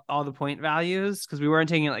down what all the point values because we weren't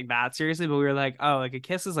taking it like that seriously, but we were like, oh, like a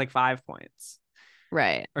kiss is like 5 points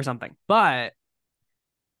Right. or something. But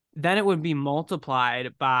then it would be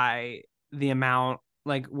multiplied by the amount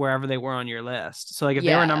like wherever they were on your list. So like if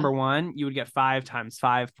they were Yeah. number one, you would get 5 times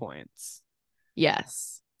 5 points.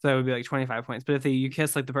 Yes. So it would be like 25 points. But if you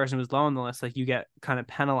kiss like the person who was low on the list, like you get kind of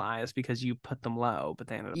penalized because you put them low, but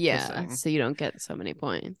they ended up Yeah. kissing. So you don't get so many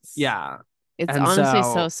points. Yeah. It's And honestly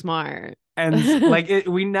so so smart. like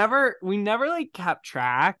we never like kept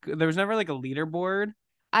track. There was never like a leaderboard.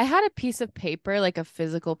 I had a piece of paper, like a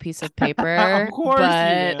physical piece of Of paper, course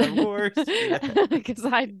you but did. Of course you did. because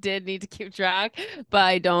I did need to keep track, but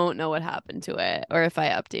I don't know what happened to it or if I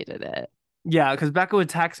updated it. Yeah, because Becca would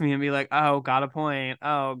text me and be like, "Oh, got a point.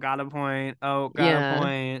 Oh, got a point. Oh, got a Yeah.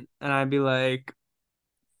 point." And I'd be like,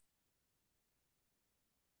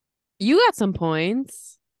 You got some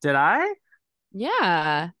points. "Did I?"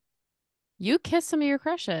 Yeah. You kissed some of your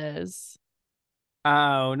crushes.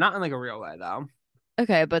 Oh, not in like a real way though.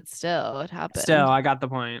 Okay, but still, it Still, happened. I got the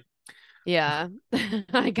point. Yeah.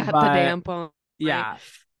 I got the But damn point. yeah.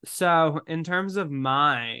 So in terms of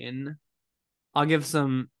mine, I'll give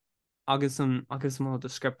some little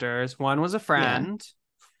descriptors. One was a Yeah. friend.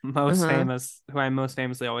 most famous, who I most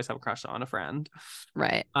famously always have a crush on, a friend.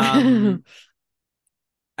 Right.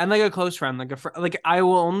 And like a close friend, like like I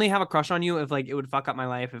will only have a crush on you if like it would fuck up my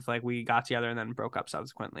life if like we got together and then broke up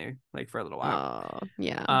subsequently, like for a little while. Oh,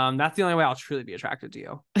 yeah. That's the only way I'll truly be attracted to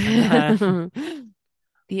you.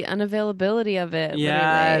 The unavailability of it.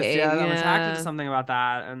 Yes, Literally. yeah, I'm attracted to something about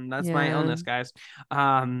that, and that's my illness, guys.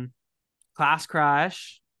 Class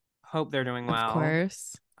crush. Hope they're doing well. Of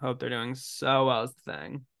course. Hope they're doing so well is the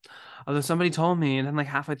thing. Although somebody told me, and then like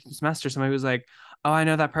halfway through the semester, somebody was like, "Oh, I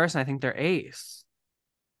know that person. I think they're ace."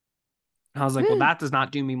 I was like, well, that does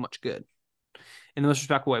not do me much good in the most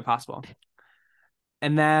respectful way possible.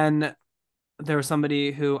 And then there was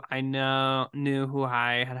somebody who I knew who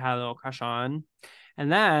I had a little crush on. And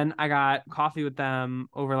then I got coffee with them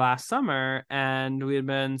over last summer, and we had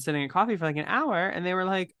been sitting at coffee for like an hour, and they were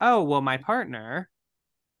like, oh, well, my partner.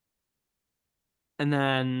 And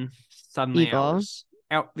then suddenly I was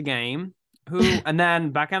out the game. And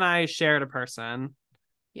then Becca and I shared a person.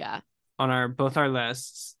 Yeah. On both our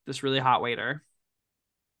lists, this really hot waiter.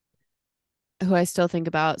 Who I still think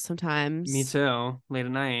about sometimes. Me too, late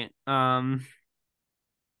at night.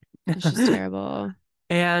 It's just terrible.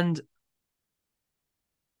 And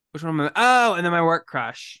which one am I? Oh, and then my work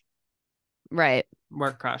crush. Right.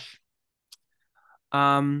 Work crush.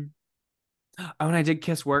 Oh, and I did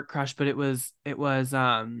kiss work crush, but it was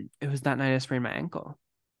that night I sprained my ankle.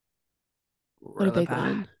 What a big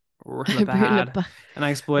one. Really bad. And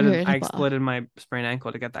I exploited my sprained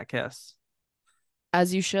ankle to get that kiss.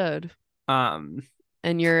 As you should. And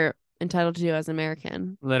you're entitled to do as an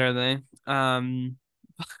American. Literally.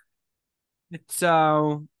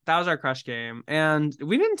 So that was our crush game, and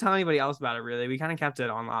we didn't tell anybody else about it. Really, we kind of kept it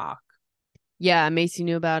on lock. Yeah, Macy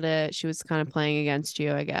knew about it. She was kind of playing against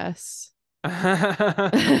you, I guess,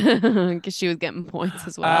 because she was getting points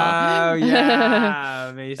as well. Oh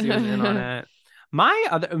yeah, Macy was in on it.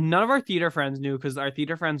 None of our theater friends knew because our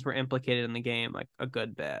theater friends were implicated in the game like a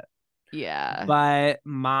good bit. Yeah, but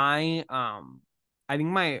I think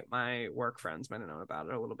my work friends might have known about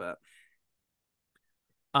it a little bit.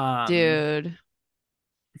 Dude.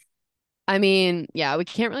 I mean, yeah, we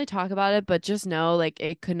can't really talk about it, but just know like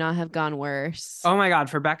it could not have gone worse. Oh my God,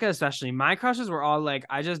 for Becca especially, my crushes were all like,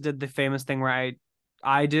 I just did the famous thing where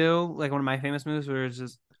I do like one of my famous moves where it's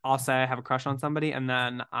just I'll say I have a crush on somebody and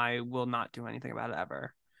then I will not do anything about it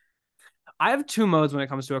ever. I have two modes when it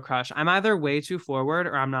comes to a crush. I'm either way too forward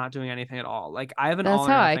or I'm not doing anything at all. Like I have an all or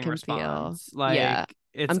nothing response. Feel. Like yeah.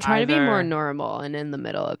 I'm trying to be more normal and in the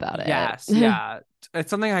middle about it. Yes, yeah. It's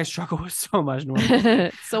something I struggle with so much normally.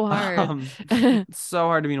 It's so hard. It's so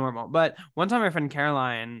hard to be normal. But one time my friend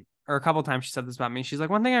Caroline, or a couple times she said this about me, she's like,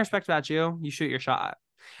 one thing I respect about you shoot your shot.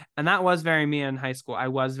 And that was very me in high school. I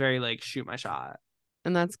was very like shoot my shot.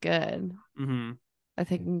 And that's good. Mm-hmm. I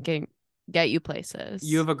think can get you places.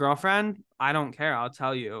 You have a girlfriend? I don't care. I'll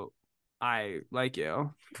tell you. I like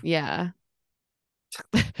you. Yeah.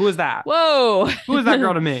 Who is that? Whoa. Who is that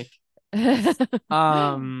girl to me? But she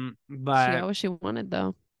got what she wanted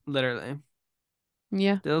though. Literally.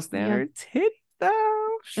 Yeah. Still standard titty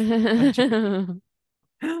though.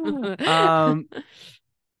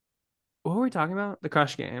 What were we talking about? The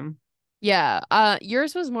crush game. Yeah.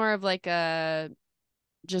 Yours was more of like a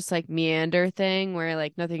just like meander thing where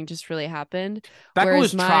like nothing just really happened. Becca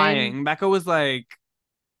was trying. Becca was like,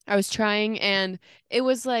 I was trying, and it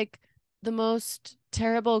was like the most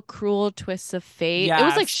terrible, cruel twists of fate. Yes, it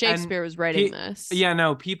was like Shakespeare was writing this. Yeah,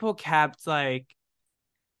 no, people kept like,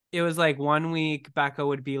 it was like 1 week Becca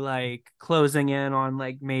would be like closing in on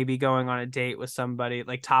like maybe going on a date with somebody,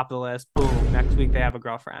 like top of the list. Boom. Next week they have a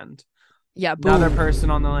girlfriend. Yeah. Boom. Another person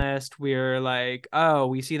on the list, we're like, oh,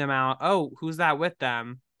 we see them out. Oh, who's that with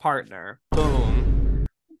them? Partner. Boom.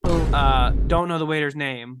 Boom. Don't know the waiter's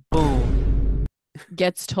name. Boom.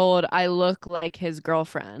 Gets told I look like his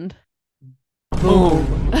girlfriend. Boom.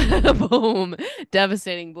 Boom.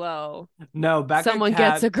 Devastating blow. No, Becca someone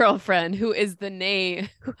gets a girlfriend who has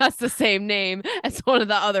the same name as one of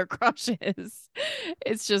the other crushes.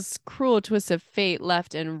 It's just cruel twists of fate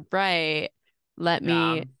left and right. Let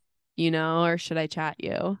me, or should I chat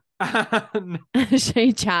you? Should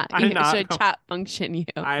I chat? Should I chat function you?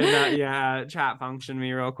 Chat function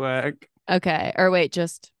me real quick. Okay. Or wait,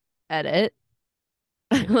 just edit.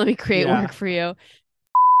 Let me create work for you.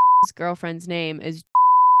 His girlfriend's name is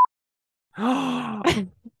oh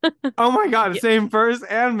my God, same first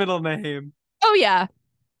and middle name. Oh yeah.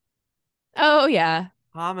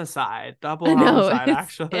 Homicide, double homicide.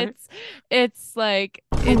 Actually, it's like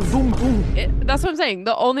boom, boom. That's what I'm saying.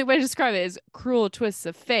 The only way to describe it is cruel twists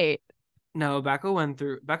of fate. No, Becca went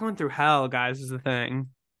through hell, guys. Is the thing.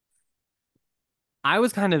 I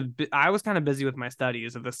was kind of busy with my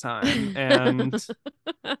studies at this time, and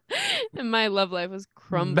And my love life was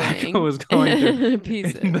crumbling. Becca was going through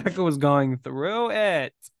pieces. Becca was going through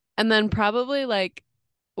it. And then probably like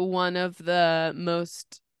one of the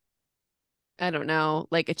most, I don't know,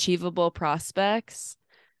 like achievable prospects,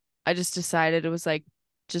 I just decided it was like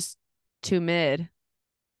just too mid.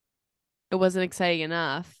 It wasn't exciting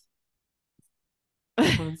enough.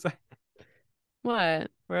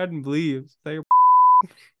 What? Red and Bleaves.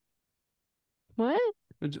 What?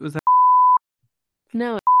 Was that?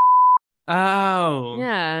 No. Oh.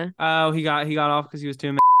 Yeah. Oh, he got off because he was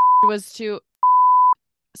too. It was to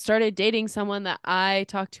started dating someone that I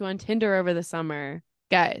talked to on Tinder over the summer.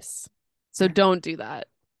 Guys. So don't do that.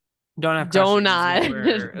 Don't have Don't crushes.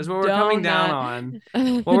 not. Is what we're coming down on.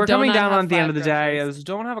 What we're coming down on at the end of the day is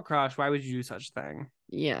don't have a crush. Why would you do such a thing?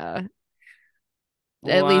 Yeah.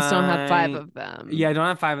 At least don't have 5 of them. Yeah, don't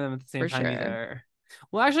have 5 of them at the same For time sure. either.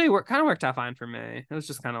 Well, actually, it kind of worked out fine for me. It was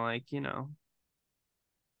just kind of like,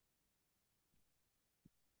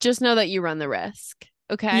 Just know that you run the risk.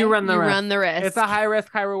 Okay? You run the risk. It's a high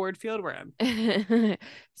risk, high reward field we're in.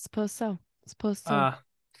 Suppose so.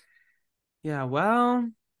 Yeah, well.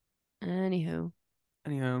 Anywho.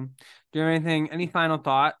 Do you have any final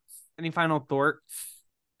thoughts? Any final thoughts?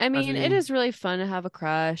 I mean, it is really fun to have a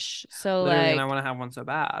crush. So literally, like, and I want to have one so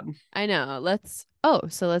bad. I know. Let's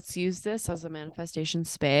use this as a manifestation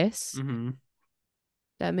space. Mm-hmm.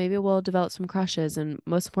 That maybe we'll develop some crushes, and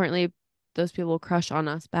most importantly, those people will crush on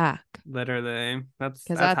us back. Literally, that's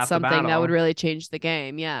something that would really change the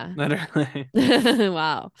game. Yeah. Literally.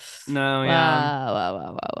 Wow. No. Yeah.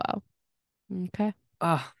 Wow. Okay.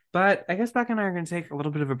 But I guess Becca and I are gonna take a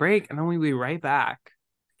little bit of a break, and then we'll be right back.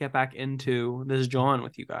 Get back into this John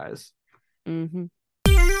with you guys. Mm-hmm.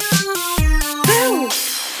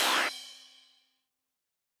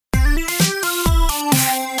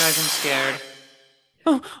 Guys, I'm scared.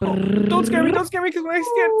 Oh, don't scare me, because when I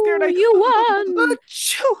scared, You won.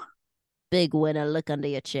 Big winner, look under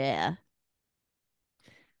your chair.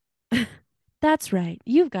 That's right.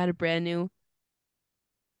 You've got a brand new.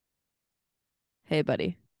 Hey,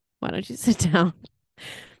 buddy. Why don't you sit down?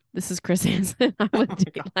 This is Chris Hansen. I'm with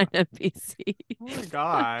Dateline NBC. Oh my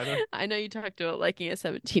God. I know you talked about liking a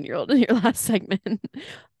 17-year-old in your last segment.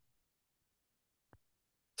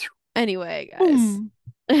 Anyway, guys.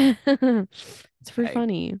 It's pretty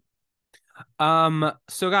funny.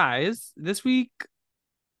 So guys, this week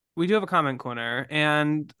we do have a comment corner,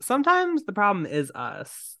 and sometimes the problem is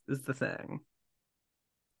us, is the thing.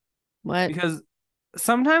 What? Because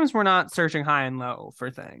sometimes we're not searching high and low for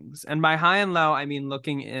things. And by high and low, I mean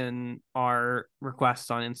looking in our requests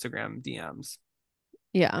on Instagram DMs.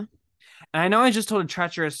 Yeah. And I know I just told a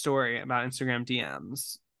treacherous story about Instagram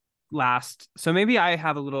DMs so maybe I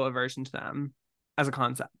have a little aversion to them as a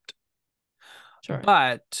concept. Sure.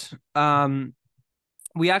 But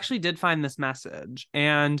we actually did find this message,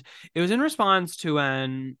 and it was in response to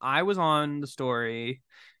when I was on the story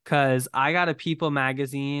because I got a People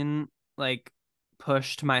magazine like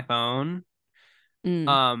push to my phone,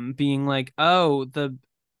 being like, oh, the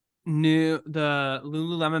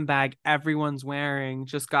Lululemon bag everyone's wearing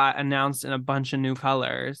just got announced in a bunch of new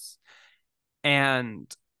colors, and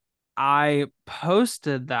I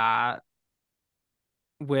posted that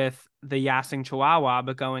with the Yassing Chihuahua,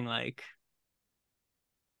 but going like,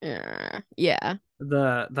 yeah,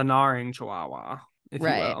 the Naring Chihuahua, if you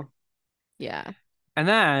will. Yeah. And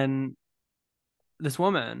then this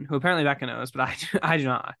woman, who apparently Becca knows, but I do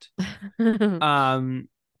not,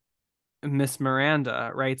 Miss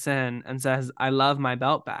Miranda writes in and says, I love my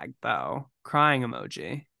belt bag though, crying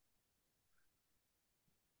emoji.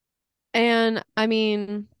 And I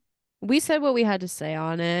mean, we said what we had to say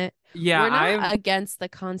on it. Yeah, we're not against the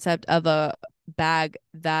concept of a bag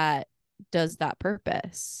that does that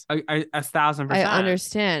purpose. I 1,000%. I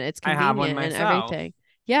understand. It's convenient I have one myself. and everything.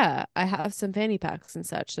 Yeah, I have some fanny packs and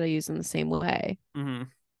such that I use in the same way. Mm-hmm.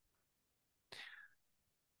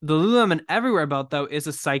 The Lululemon Everywhere belt, though, is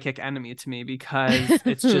a psychic enemy to me because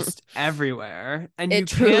it's just everywhere. And it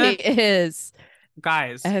truly is.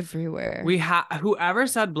 Guys, everywhere. Whoever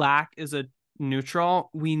said black is a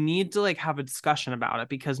neutral, we need to like have a discussion about it,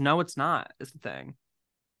 because no, it's not, is the thing.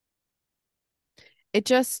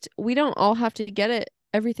 We don't all have to get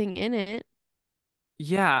everything in it.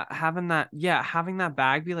 Yeah, having that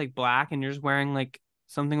bag be like black and you're just wearing like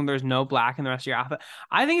something where there's no black in the rest of your outfit.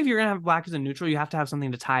 I think if you're gonna have black as a neutral, you have to have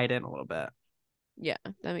something to tie it in a little bit. Yeah,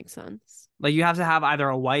 that makes sense. Like you have to have either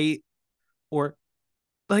a white or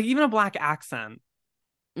like even a black accent.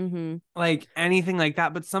 Mm-hmm. Like anything like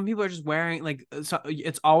that. But some people are just wearing like, so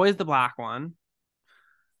it's always the black one.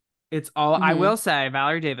 It's all I Mhm. will say,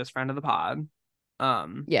 Valerie Davis, friend of the pod.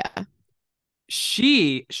 Yeah.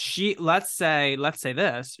 She let's say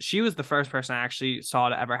this. She was the first person I actually saw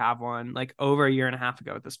to ever have one, like over a year and a half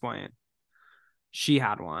ago at this point. She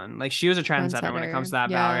had one. Like she was a trendsetter when it comes to Trendsetter. that,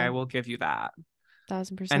 Valerie. I Yeah. will give you that. And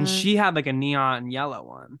 1000%. she had like a neon yellow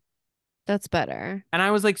one. That's better. And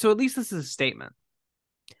I was like, so at least this is a statement.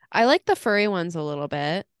 I like the furry ones a little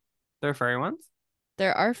bit. They're furry ones.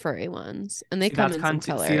 There are furry ones, and they See, come that's in some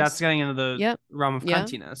cunt. See, that's colors. getting into the Yep. realm of Yeah.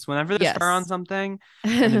 cuntiness. Whenever there's fur on Yes. something,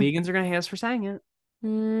 and the vegans are gonna hate us for saying it,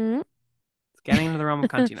 Mm. it's getting into the realm of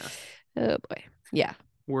cuntiness. Oh boy. Yeah.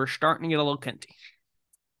 We're starting to get a little cunty.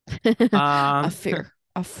 A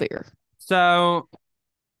fear. So,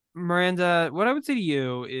 Miranda, what I would say to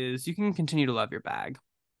you is you can continue to love your bag,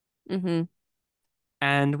 Mm-hmm.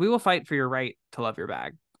 and we will fight for your right to love your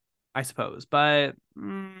bag, I suppose. But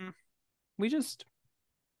we just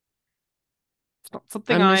it's not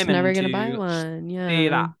something I'm just I'm never into. gonna buy Let's just one. say Yeah.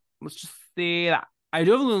 that. Let's just say that. I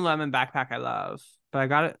do have a Lululemon backpack I love,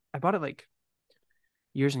 but I bought it like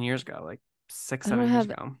years and years ago, like six, I don't 7 years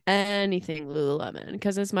have ago. anything Lululemon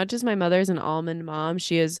because as much as my mother's an almond mom,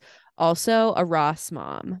 she is also a Ross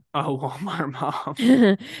mom. Oh, Walmart mom.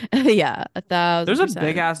 Yeah,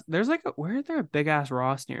 1000%. There's like where is there a big ass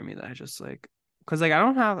Ross near me that I just like, because like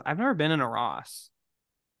I've never been in a Ross.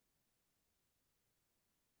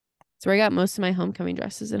 It's where I got most of my homecoming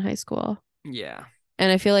dresses in high school. Yeah.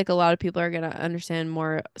 And I feel like a lot of people are gonna understand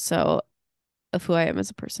more so of who I am as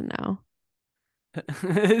a person now.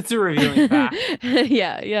 It's a revealing fact.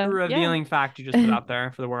 Yeah. A revealing fact you just put out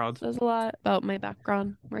there for the world. Says a lot about my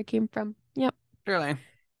background, where I came from. Yep. Surely.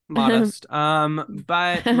 Modest.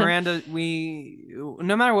 But Miranda,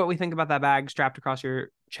 no matter what we think about that bag strapped across your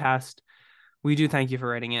chest, we do thank you for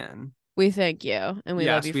writing in. We thank you, and we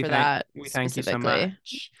love you for that. We thank you so specifically.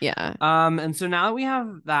 much. Yeah. And so now that we have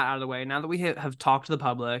that out of the way, now that we have talked to the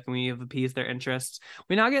public and we have appeased their interests,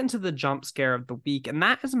 we now get into the jump scare of the week, and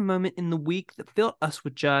that is a moment in the week that filled us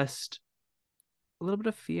with just a little bit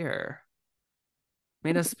of fear.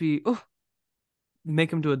 Made us make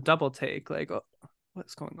them do a double take, like, oh,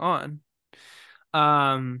 what's going on?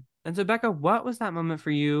 And so Becca, what was that moment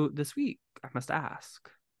for you this week? I must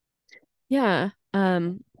ask. Yeah.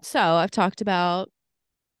 So I've talked about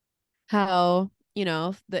how,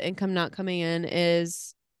 the income not coming in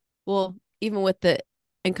is, well, even with the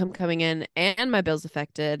income coming in and my bills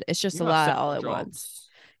affected, it's just a lot all at once.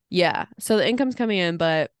 Yeah. So the income's coming in,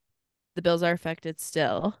 but the bills are affected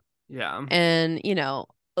still. Yeah. And,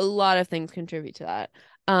 a lot of things contribute to that.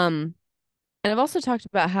 And I've also talked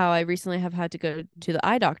about how I recently have had to go to the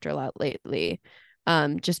eye doctor a lot lately.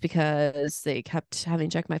 Just because they kept having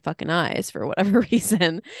to check my fucking eyes for whatever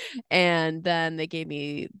reason. And then they gave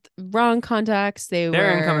me wrong contacts.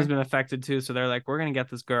 Their income has been affected too, so they're like, we're gonna get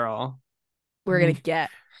this girl. We're gonna get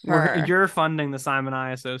her. You're funding the Simon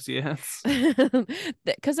Eye Associates.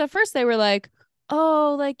 Because at first they were like,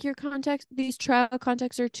 oh, like your contacts, these trial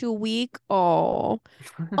contacts are too weak. Oh,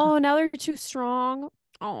 now they're too strong.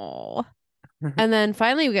 Oh. And then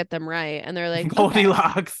finally we get them right, and they're like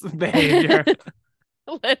Goldilocks behavior.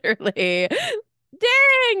 Literally.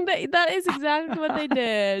 Dang, that is exactly what they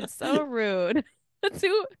did. So rude.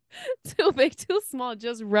 Too big, too small,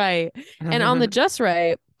 just right. And on the just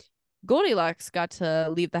right, Goldilocks got to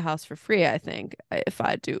leave the house for free, I think, if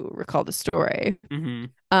I do recall the story.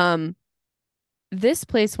 Mm-hmm. This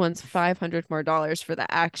place wants $500 more for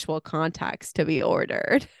the actual contacts to be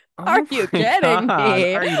ordered. Are you kidding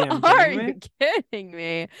me? Are you kidding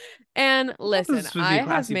me? And listen, I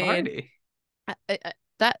have made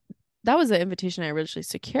that was the invitation I originally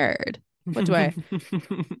secured. What do I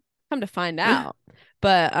come to find out?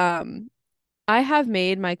 But I have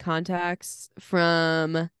made my contacts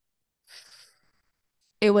from,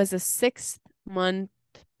 it was a 6-month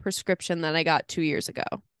prescription that I got 2 years ago.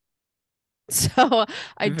 So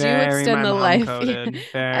I do extend the life.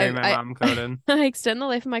 Very my mom coded. I extend the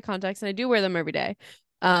life of my contacts, and I do wear them every day.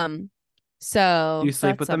 So you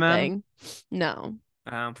sleep with them in? No.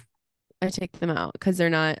 Oh. I take them out because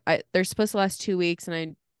they're supposed to last 2 weeks, and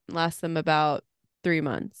I last them about 3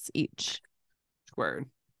 months each. Word.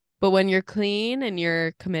 But when you're clean and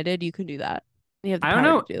you're committed, you can do that. You have the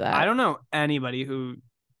power to do that. I don't know anybody who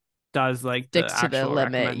does like sticks the to actual the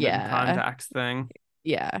limit. recommended contacts thing.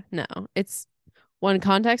 Yeah, no. It's when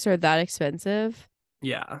contacts are that expensive.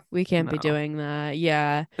 Yeah. We can't be doing that.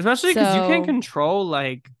 Yeah. Especially because you can't control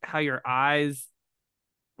like how your eyes,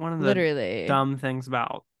 one of the literally dumb things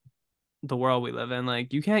about the world we live in,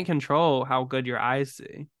 like you can't control how good your eyes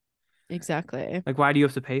see. Exactly. Like why do you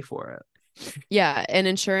have to pay for it? Yeah, and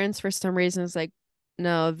insurance for some reason is like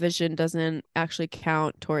No, vision doesn't actually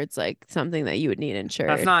count towards like something that you would need That's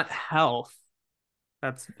insured. not health.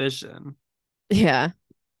 That's vision. Yeah.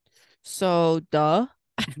 So, duh.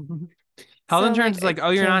 Health So insurance like is like, oh,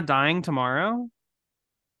 you're okay, not dying tomorrow?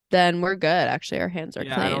 then we're good. Actually, our hands are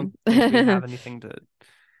Yeah, I don't clean. think we have anything to.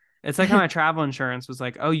 It's like how my travel insurance was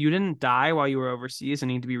like, oh, you didn't die while you were overseas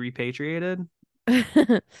and need to be repatriated.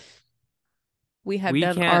 We have We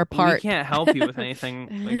done can't our we part. can't help you with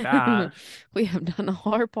anything like that. We have done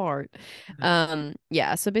our part.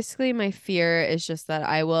 Yeah, so basically my fear is just that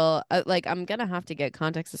I will like I'm gonna have to get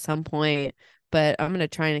contacts at some point, but I'm gonna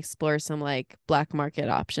try and explore some like black market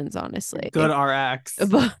options, honestly. Good RX.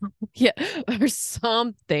 But yeah, or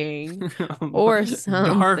something. Or Dark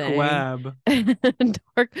something. web.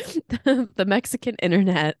 Dark the Mexican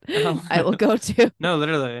internet Oh, I will go to. no,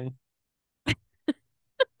 literally.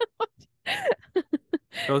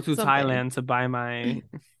 Go to Something. Thailand to buy my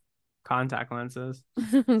contact lenses.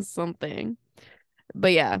 Something.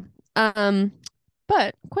 But yeah. Um,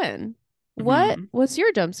 but Quinn, what Hmm. was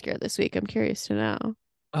your jump scare this week? I'm curious to know.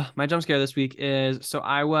 My jump scare this week is so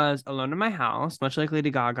I was alone in my house, much like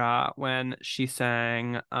Lady Gaga when she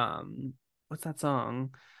sang what's that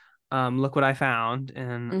song? Look What I Found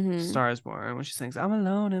in Mm-hmm. Star is Born when she sings I'm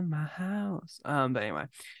alone in my house. But anyway,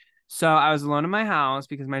 so I was alone in my house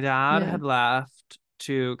because my dad Yeah. had left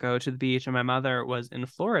to go to the beach and my mother was in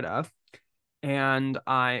Florida. And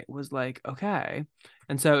I was like, okay.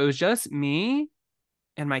 And so it was just me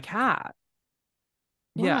and my cat.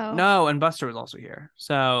 Yeah, Wow. no, and Buster was also here.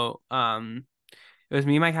 So, it was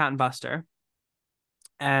me, my cat, and Buster.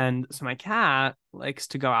 And so my cat likes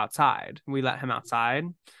to go outside. We let him outside.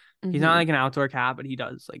 He's not Mm-hmm. like an outdoor cat, but he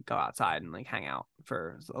does like go outside and like hang out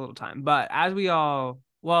for a little time. But as we all,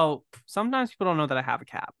 well, sometimes people don't know that I have a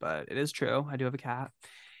cat, but it is true. I do have a cat.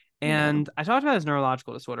 Yeah. And I talked about his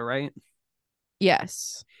neurological disorder, right?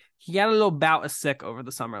 Yes. He had a little bout of sick over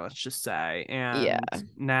the summer, let's just say. Yeah. And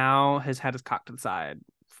now his head is cocked to the side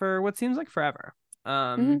for what seems like forever.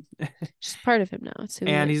 Mm-hmm. Um, Just part of him now. It's who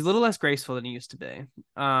he and he's a is. little less graceful than he used to be.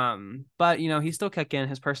 But he's still kicking,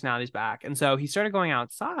 his personality's back. And so he started going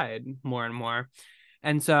outside more and more.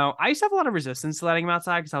 And so I used to have a lot of resistance to letting him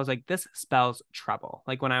outside because I was like, this spells trouble.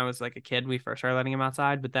 Like when I was like a kid, we first started letting him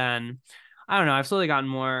outside, but then I don't know, I've slowly gotten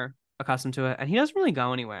more accustomed to it. And he doesn't really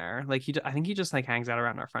go anywhere. Like I think he just like hangs out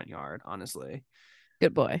around our front yard, honestly.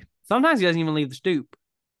 Good boy. Sometimes he doesn't even leave the stoop.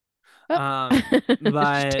 Oh.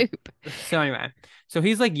 But Stoop. so anyway, so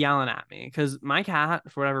he's like yelling at me because my cat,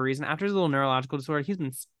 for whatever reason, after his little neurological disorder, he's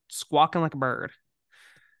been squawking like a bird,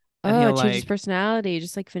 and Oh, he'll it changes like, personality,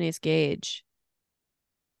 just like Phineas Gage.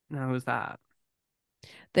 no, who's that?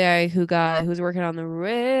 The guy who's working on the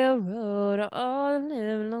railroad all the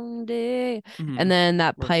live long day. Mm-hmm. And then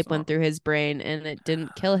that Works pipe went on. through his brain and it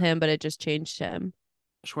didn't kill him, but it just changed him.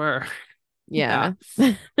 Sure. Yeah.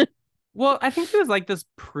 Yeah. Well, I think he was like this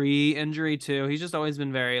pre-injury too. He's just always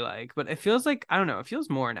been very like, but it feels like I don't know. It feels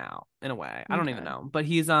more now in a way. I don't even Okay. know. But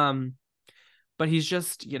he's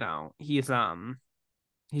just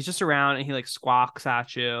he's just around and he like squawks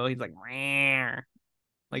at you. He's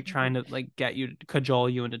like trying to like get you to cajole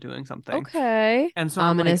you into doing something. Okay. And so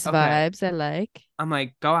I'm like, Ominous okay. vibes. I like. I'm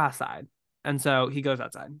like, go outside. And so he goes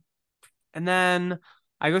outside. And then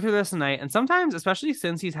I go through this night. And sometimes, especially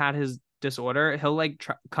since he's had his disorder, he'll like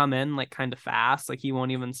come in like kind of fast. Like he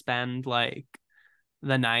won't even spend like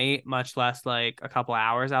the night, much less like a couple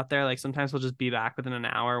hours out there. Like sometimes he'll just be back within an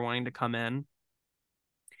hour wanting to come in.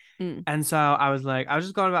 Mm. And so I was like, I was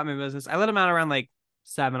just going about my business. I let him out around like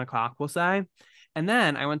 7 o'clock, we'll say. And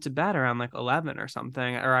then I went to bed around like 11 or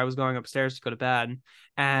something, or I was going upstairs to go to bed.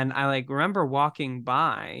 And I like remember walking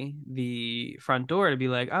by the front door to be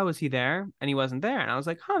like, oh, is he there? And he wasn't there. And I was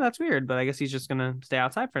like, oh, that's weird, but I guess he's just gonna stay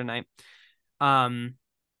outside for the night. Um,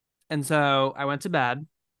 and so I went to bed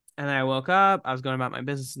and then I woke up. I was going about my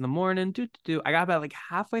business in the morning. I got about like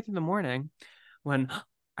halfway through the morning when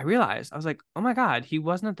I realized I was like, oh my God, he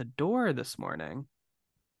wasn't at the door this morning.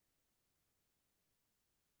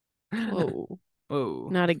 Whoa. Oh,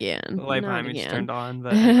 Not the again. light Not behind me just again. turned on.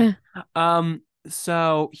 But anyway,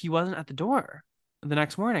 so he wasn't at the door the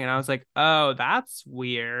next morning, and I was like, oh, that's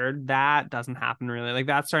weird. That doesn't happen really. Like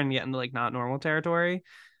that's starting to get into like not normal territory.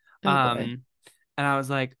 Oh boy. Um, and I was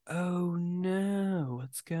like, oh no,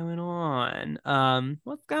 what's going on?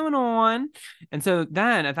 What's going on? And so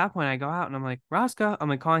then at that point, I go out and I'm like, Roscoe. I'm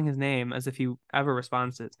like calling his name as if he ever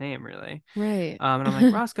responds to his name, really. Right. And I'm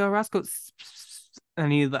like, Roscoe, Roscoe.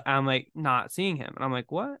 And I'm like not seeing him. And I'm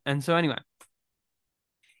like, what? And so anyway,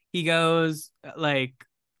 he goes like,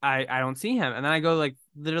 I don't see him. And then I go like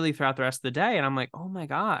literally throughout the rest of the day, and I'm like, oh my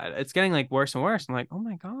God, it's getting like worse and worse. I'm like, oh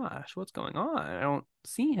my gosh, what's going on? I don't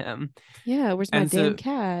see him. Yeah, where's my damn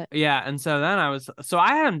cat? Yeah, and so then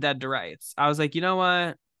I had him dead to rights. I was like, you know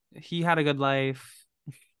what? He had a good life.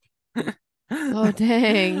 Oh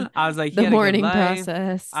dang. I was like, he The had a good mourning life.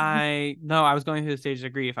 process. I was going through the stages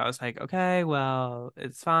of grief. I was like, okay, well,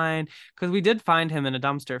 it's fine. Because we did find him in a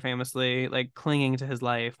dumpster, famously, like clinging to his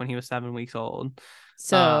life when he was 7 weeks old.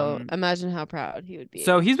 So imagine how proud he would be.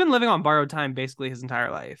 So he's been living on borrowed time basically his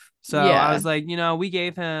entire life. So I was like, we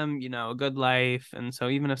gave him, a good life. And so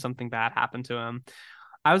even if something bad happened to him,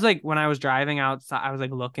 I was like, when I was driving outside, I was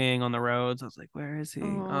like looking on the roads. I was like, where is he?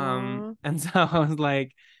 Aww. And so I was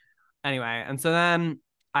like, anyway. And so then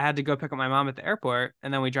I had to go pick up my mom at the airport,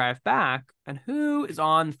 and then we drive back. And who is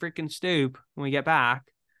on the freaking stoop when we get back?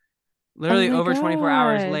 Literally over 24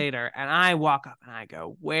 hours later. And I walk up and I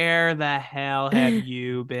go, where the hell have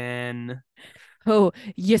you been? Oh,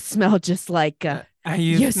 you smell just like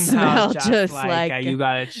you smell just like you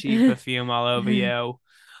got a cheap perfume all over you.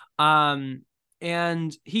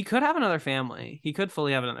 And he could have another family. He could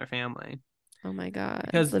fully have another family. Oh my God.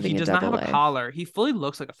 Because he does not have a collar. He fully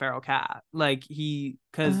looks like a feral cat. Like he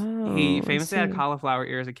famously had cauliflower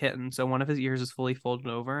ear as a kitten. So one of his ears is fully folded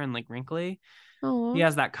over and like wrinkly. Oh. He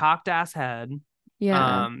has that cocked ass head.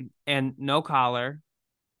 Yeah. And no collar.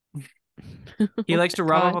 He likes to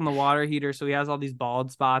rub up on the water heater, so he has all these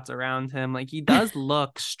bald spots around him. Like he does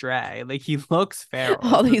look stray. Like he looks feral.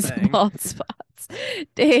 All these bald spots.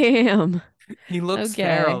 Damn. He looks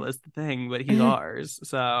feral is the thing, but he's ours.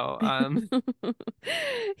 So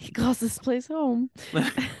he calls this place home.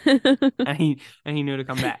 and he knew to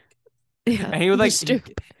come back. Yeah. And he would like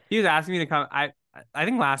he was asking me to come. I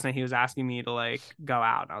think last night he was asking me to like go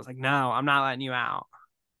out. And I was like, no, I'm not letting you out.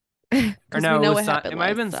 Or no, it might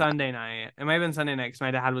have been Sunday night. It might have been Sunday night because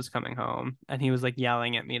my dad was coming home and he was like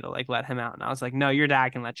yelling at me to like let him out. And I was like, no, your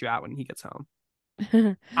dad can let you out when he gets home.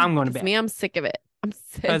 I'm going to bed. I'm sick of it. I'm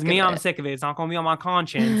sick of it. It's not going to be on my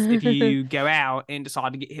conscience if you go out and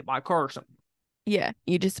decide to get hit by a car or something. Yeah,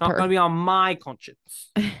 you just it's not going to be on my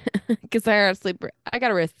conscience. Because I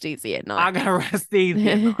gotta rest easy at night. I gotta rest easy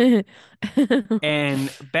at night. And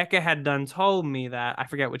Becca had done told me that, I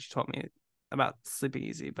forget what you told me about sleeping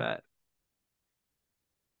easy, but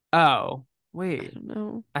oh wait, I don't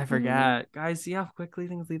know. I forget. Guys, see how quickly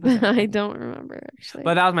things leave us out? I don't remember actually.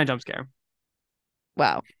 But that was my jump scare.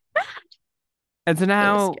 Wow. And so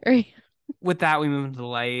now with that we move into the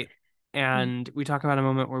light and we talk about a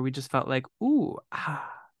moment where we just felt like, ooh,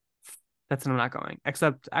 that's when I'm not going.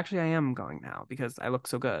 Except actually I am going now because I look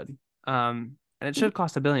so good. And it should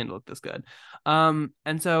cost $1 billion to look this good. And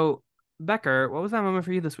so Becker, what was that moment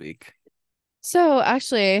for you this week? So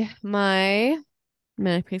actually my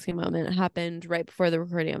manic pixie moment happened right before the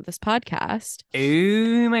recording of this podcast.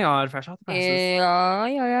 Oh my God, fresh off the presses.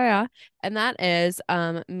 Yeah. And that is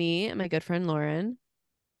me and my good friend Lauren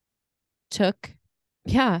took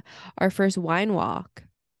our first wine walk.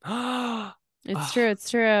 It's true.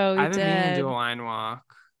 I've been meaning to do a wine walk.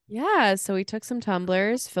 Yeah, so we took some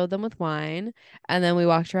tumblers, filled them with wine, and then we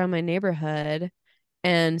walked around my neighborhood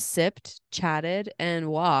and sipped, chatted, and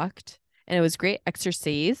walked. And it was great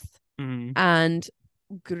exercise and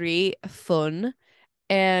great fun.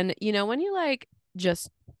 And when you like just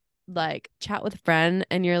like chat with a friend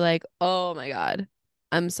and you're like, oh my God,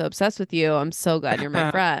 I'm so obsessed with you. I'm so glad you're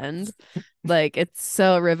my friend. Like it's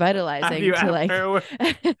so revitalizing to like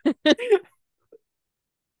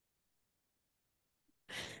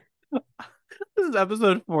This is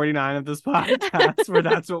episode 49 of this podcast where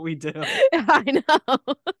that's what we do. I know.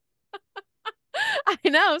 I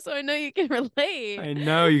know, so I know you can relate. I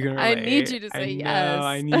know you can relate. I need you to say yes.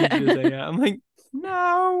 I need you to say yes. I'm like,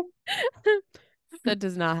 no. That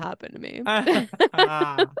does not happen to me.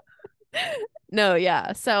 No,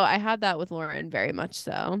 yeah. So I had that with Lauren very much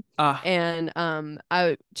so. And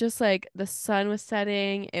I just like the sun was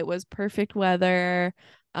setting. It was perfect weather.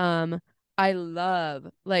 I love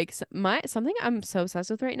like something I'm so obsessed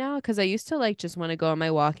with right now because I used to like just want to go on my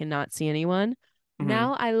walk and not see anyone.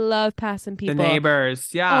 Now I love passing people. The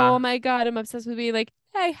neighbors, yeah. Oh my God, I'm obsessed with being like,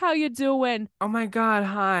 hey, how you doing? Oh my God,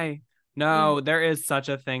 hi. No, there is such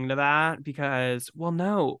a thing to that because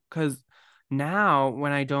now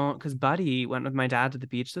when I don't, because Buddy went with my dad to the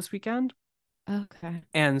beach this weekend. Okay.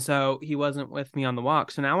 And so he wasn't with me on the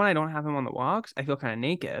walk. So now when I don't have him on the walks, I feel kind of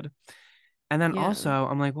naked. And then also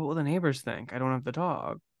I'm like, what will the neighbors think? I don't have the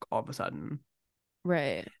dog all of a sudden.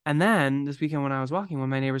 Right. And then this weekend when I was walking, when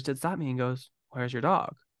my neighbors did stop me and goes, where's your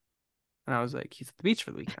dog? And I was like, he's at the beach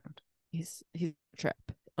for the weekend. He's on a trip.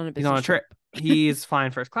 He's on a trip. He's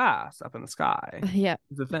flying first class up in the sky. Yeah.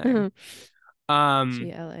 It's a thing.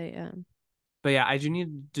 GLAM. But yeah, I do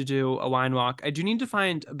need to do a wine walk. I do need to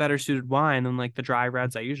find a better suited wine than like the dry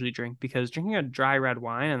reds I usually drink, because drinking a dry red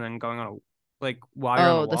wine and then going on a like while you're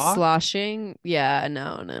on a Oh, the walk, sloshing? Yeah,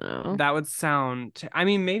 no. that would sound I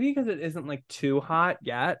mean, maybe because it isn't like too hot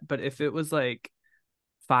yet, but if it was like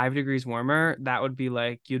 5 degrees warmer, that would be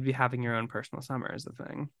like you'd be having your own personal summer is the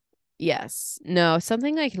thing. Yes. No,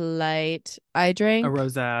 something like light. I A drank.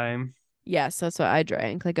 rosé. Yes, that's what I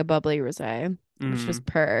drank, like a bubbly rosé, which was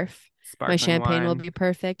perf. My Sparkling champagne will wine. be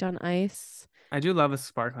perfect on ice. I do love a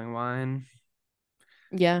sparkling wine.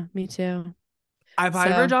 Yeah, me too. I applied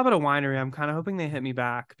for a So job at a winery. I'm kind of hoping they hit me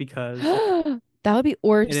back because that would be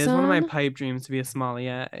it is one of my awesome. pipe dreams to be a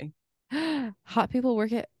sommelier. Hot people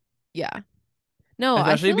work at, yeah. No, I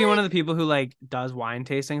Especially feel be one of like the people who like does wine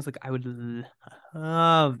tastings. Like I would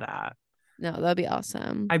love that. no, that'd be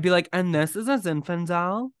awesome. I'd be like, and this is a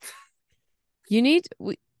Zinfandel. You need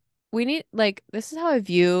we need like this is how I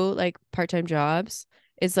view like part-time jobs.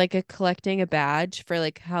 It's like a collecting a badge for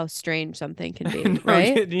like how strange something can be, No,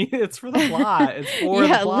 right? it's for the plot. It's for the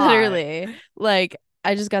Yeah, plot. literally. Like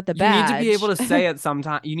I just got the You need to be able badge. to say it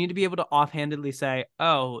sometime. You need to be able to offhandedly say,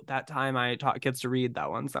 "Oh, that time I taught kids to read that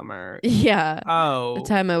one summer." Yeah. The Oh,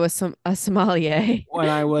 time I was a sommelier. when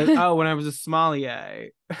I was a sommelier.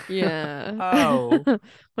 Yeah. Oh,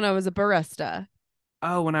 When I was a barista.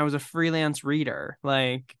 when I was a freelance reader.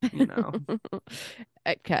 Like, you know,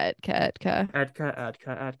 Etka.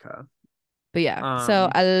 Edka. But yeah, so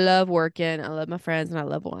I love working. I love my friends and I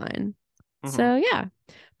love wine. So yeah.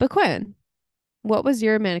 But Quinn, what was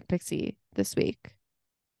your manic pixie this week?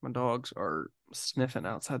 My dogs are sniffing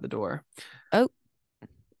outside the door. Oh.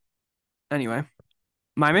 Anyway,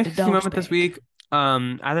 my manic pixie dog's moment this back. week,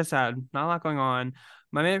 as I said, not a lot going on.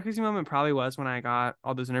 My manic pixie moment probably was when I got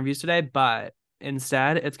all those interviews today, but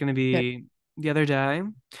instead it's going to Good. be the other day.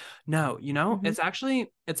 No, it's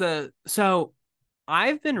actually so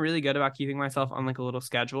I've been really good about keeping myself on like a little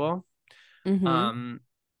schedule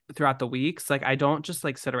throughout the weeks. Like I don't just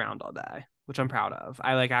like sit around all day, which I'm proud of.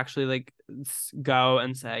 I like actually like go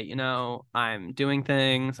and say, I'm doing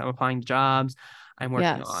things, I'm applying to jobs, I'm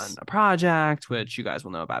working on a project, which you guys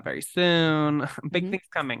will know about very soon. Big things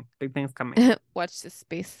coming. Big things coming. Watch this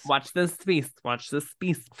space. Watch this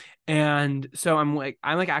space. And so I'm like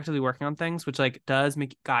actively working on things, which like does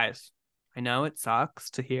make guys. I know it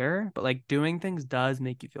sucks to hear, but like doing things does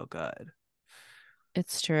make you feel good.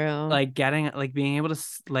 It's true. Like being able to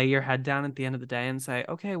lay your head down at the end of the day and say,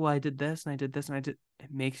 okay, well, I did this and I did this and I did.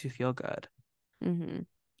 It makes you feel good.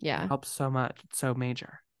 Yeah. It helps so much. It's so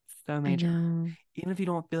major. So major. Even if you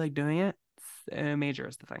don't feel like doing it, major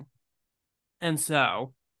is the thing. And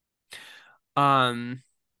so, what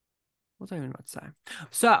was I even about to say?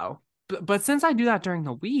 So, but since I do that during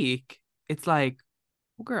the week, it's like,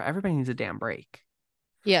 well, girl, everybody needs a damn break.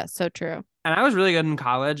 Yeah, so true. And I was really good in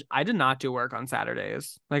college. I did not do work on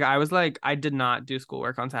Saturdays. Like I did not do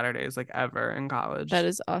schoolwork on Saturdays like ever in college. That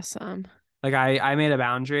is awesome. Like I made a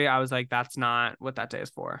boundary. I was like, that's not what that day is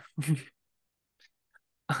for.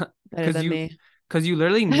 Better than me. Because you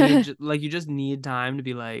literally need like you just need time to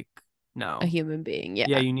be like, no. A human being. Yeah.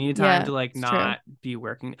 Yeah, you need time to like not be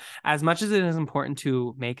working. As much as it is important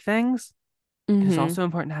to make things, it's also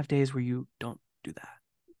important to have days where you don't do that.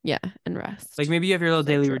 Yeah, and rest. Like maybe you have your little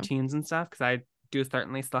daily routines and stuff, because I do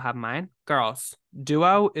certainly still have mine. Girls,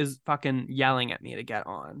 Duo is fucking yelling at me to get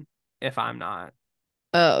on if I'm not.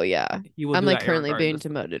 Oh yeah. I'm like currently being irregardlessly.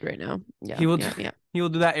 Demoted right now. Yeah. He will he will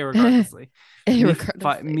do that irregardlessly.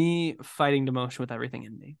 Me fighting demotion with everything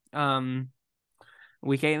in me.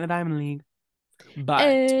 Week 8 in the Diamond League.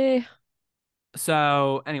 But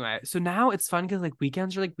so anyway, so now it's fun because like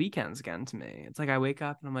weekends are like weekends again to me. It's like I wake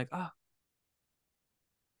up and I'm like, oh.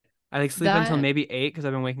 I like sleep until maybe 8 because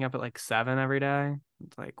I've been waking up at like 7 every day.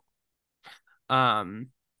 It's like, and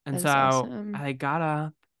so awesome. I got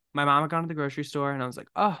up. My mom had gone to the grocery store and I was like,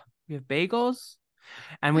 oh, we have bagels.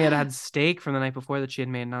 And we had steak from the night before that she had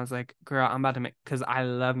made. And I was like, girl, I'm about to make, because I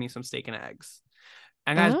love me some steak and eggs.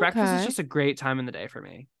 And guys, breakfast is just a great time in the day for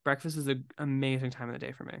me. Breakfast is an amazing time in the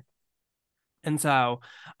day for me. And so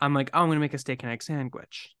I'm like, oh, I'm going to make a steak and egg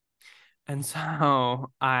sandwich. And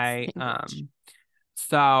so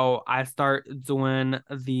So I start doing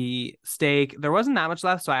the steak. There wasn't that much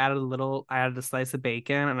left, so I added a slice of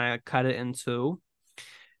bacon and I cut it in two.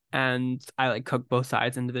 And I like cook both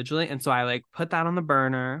sides individually. And so I like put that on the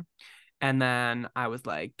burner. And then I was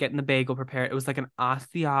like getting the bagel prepared. It was like an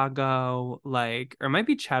Asiago, like, or it might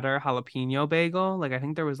be cheddar jalapeno bagel. Like I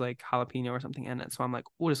think there was like jalapeno or something in it. So I'm like,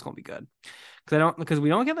 oh, this is gonna be good. Because we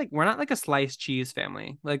don't get like, we're not like a sliced cheese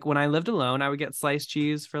family. Like when I lived alone, I would get sliced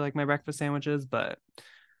cheese for like my breakfast sandwiches, but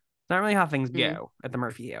not really how things go at the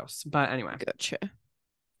Murphy house. But anyway. Gotcha.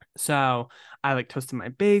 So I like toasted my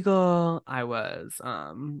bagel. I was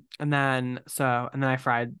and then I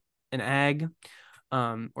fried an egg,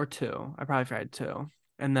 or two. I probably fried two.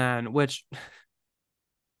 And then where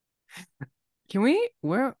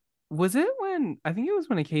was it when I think it was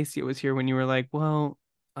when Acacia was here when you were like, well,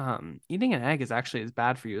 eating an egg is actually as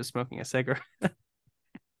bad for you as smoking a cigarette.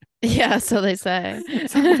 Yeah, so they say.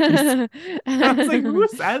 I was like, who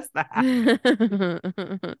says that?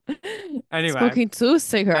 Anyway. Smoking 2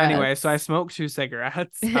 cigarettes. Anyway, so I smoked 2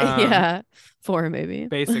 cigarettes. Yeah. 4 maybe.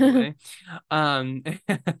 Basically. Oh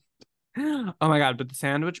my God, but the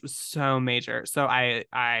sandwich was so major. So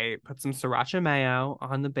I put some sriracha mayo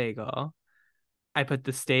on the bagel. I put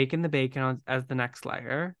the steak and the bacon on as the next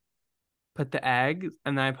layer. Put the egg,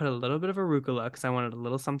 and then I put a little bit of arugula because I wanted a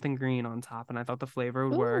little something green on top, and I thought the flavor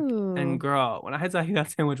would work. Ooh. And girl, when I tell you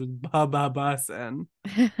that sandwich was bussin'.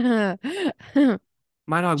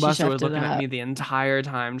 My dog Buster was looking at me the entire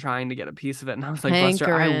time trying to get a piece of it. And I was like,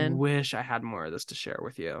 Buster, I wish I had more of this to share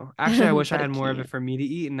with you. Actually, I wish I had more of it for me to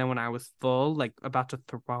eat. And then when I was full, like about to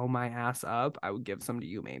throw my ass up, I would give some to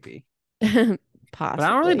you maybe. Possibly. But I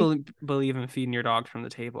don't really believe in feeding your dog from the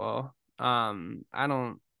table. I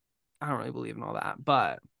don't really believe in all that.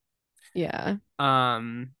 But yeah.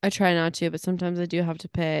 I try not to, but sometimes I do have to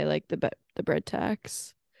pay like the bread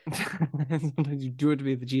tax. Sometimes you do it to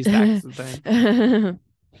be the cheese tax thing.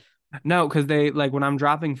 No, because they like when I'm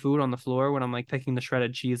dropping food on the floor, when I'm like picking the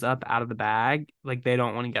shredded cheese up out of the bag, like they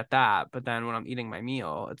don't want to get that. But then when I'm eating my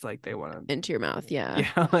meal, it's like they want to into your mouth. Yeah.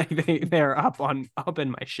 Yeah, like they're up in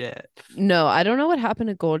my shit. No, I don't know what happened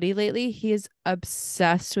to Goldie lately. He is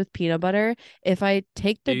obsessed with peanut butter. If I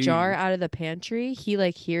take the jar out of the pantry, he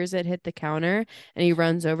like hears it hit the counter and he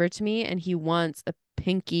runs over to me and he wants a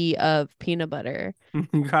pinky of peanut butter.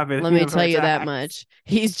 Let me tell you that much.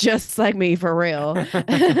 He's just like me for real.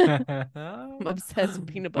 I'm obsessed with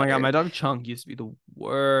peanut butter. Oh my God, my dog Chunk used to be the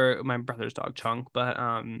worst. My brother's dog Chunk, but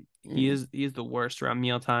he is the worst around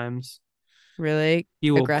meal times. Really? He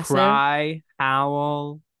will cry,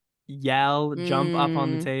 howl, yell, jump up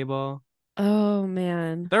on the table. Oh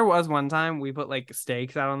man. There was one time we put like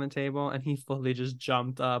steaks out on the table and he fully just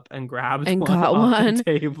jumped up and grabbed and one got off one the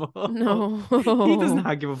table. No. He does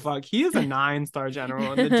not give a fuck. He is a 9-star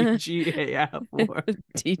general in the DGAF war.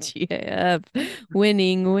 DGAF.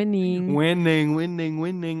 Winning.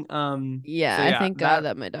 Yeah, so I thank God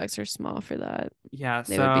that my dogs are small for that. Yeah,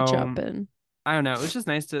 they would be jumping. I don't know. It was just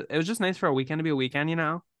nice for a weekend to be a weekend, you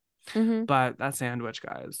know? Mm-hmm. But that sandwich,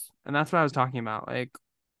 guys. And that's what I was talking about. Like,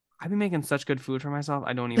 I've been making such good food for myself.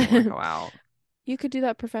 I don't even want to go out. You could do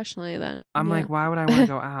that professionally then. I'm like, why would I want to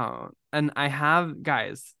go out? And I have,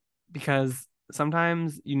 guys, because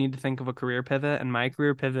sometimes you need to think of a career pivot. And my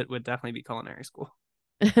career pivot would definitely be culinary school.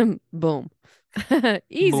 Boom.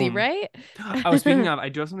 Easy, Boom. Right? Oh, speaking of, I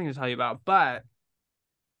do have something to tell you about, but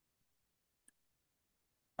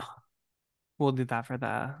we'll do that for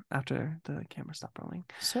after the camera stopped rolling.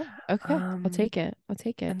 Sure. Okay. I'll take it.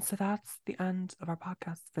 And so that's the end of our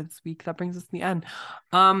podcast for this week. That brings us to the end.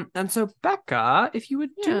 And so Becca, if you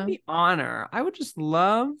would do me honor, I would just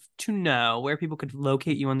love to know where people could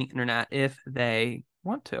locate you on the internet if they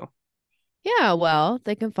want to. Yeah, well,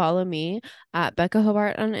 they can follow me at Becca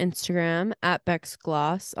Hobart on Instagram, at Bex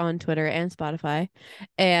Gloss on Twitter and Spotify,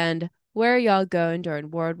 and where y'all going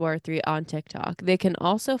during World War III on TikTok. They can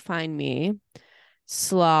also find me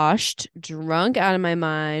sloshed, drunk out of my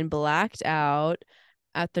mind, blacked out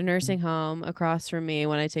at the nursing home across from me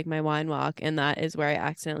when I take my wine walk, and that is where I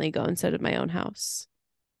accidentally go instead of my own house.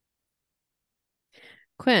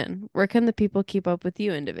 Quinn, where can the people keep up with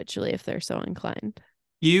you individually if they're so inclined?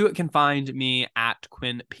 You can find me at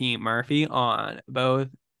Quinn P. Murphy on both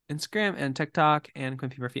Instagram and TikTok, and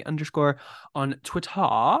Quinn P. Murphy _ on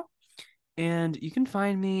Twitter. And you can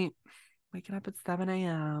find me waking up at 7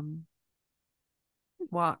 a.m.,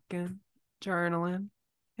 walking, journaling,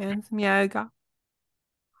 and some yoga.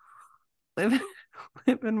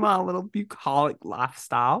 Living my little bucolic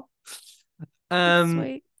lifestyle.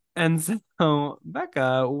 Sweet. And so,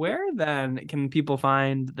 Becca, where then can people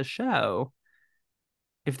find the show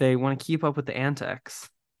if they want to keep up with the antics?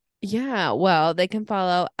 Yeah, well, they can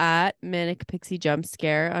follow at Manic Pixie Jump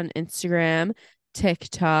Scare on Instagram,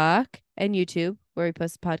 TikTok, and YouTube, where we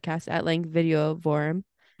post podcasts at length video form.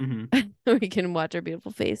 Mm-hmm. We can watch our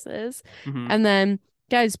beautiful faces. Mm-hmm. And then,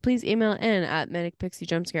 guys, please email in at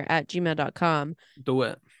manicpixiejumpscare@gmail.com. Do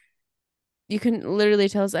it. You can literally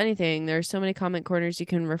tell us anything. There's so many comment corners you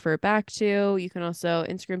can refer back to. You can also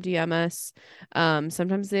Instagram DM us.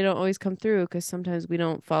 Sometimes they don't always come through because sometimes we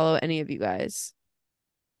don't follow any of you guys.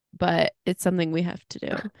 but it's something we have to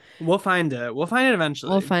do. We'll find it. We'll find it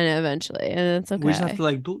eventually. We'll find it eventually, and it's okay. We just have to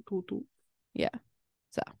like do. Yeah.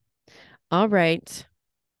 So, all right.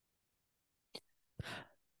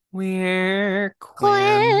 We're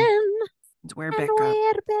Quinn. We're Becca.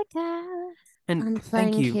 We're Becca. And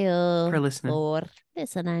thank you for listening. For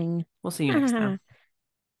listening. We'll see you next time.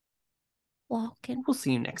 Walking. We'll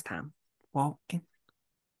see you next time. Walking.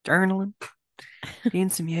 Journaling. Doing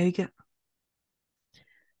some yoga.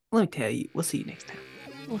 Let me tell you, we'll see you next time.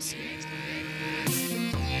 We'll see you next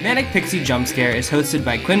time. Manic Pixie Jump Scare is hosted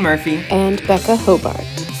by Quinn Murphy and Becca Hobart.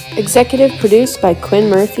 Executive produced by Quinn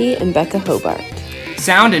Murphy and Becca Hobart.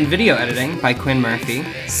 Sound and video editing by Quinn Murphy.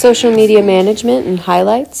 Social media management and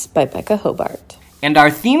highlights by Becca Hobart. And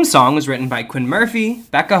our theme song was written by Quinn Murphy,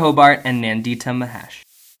 Becca Hobart, and Nandita Mahesh.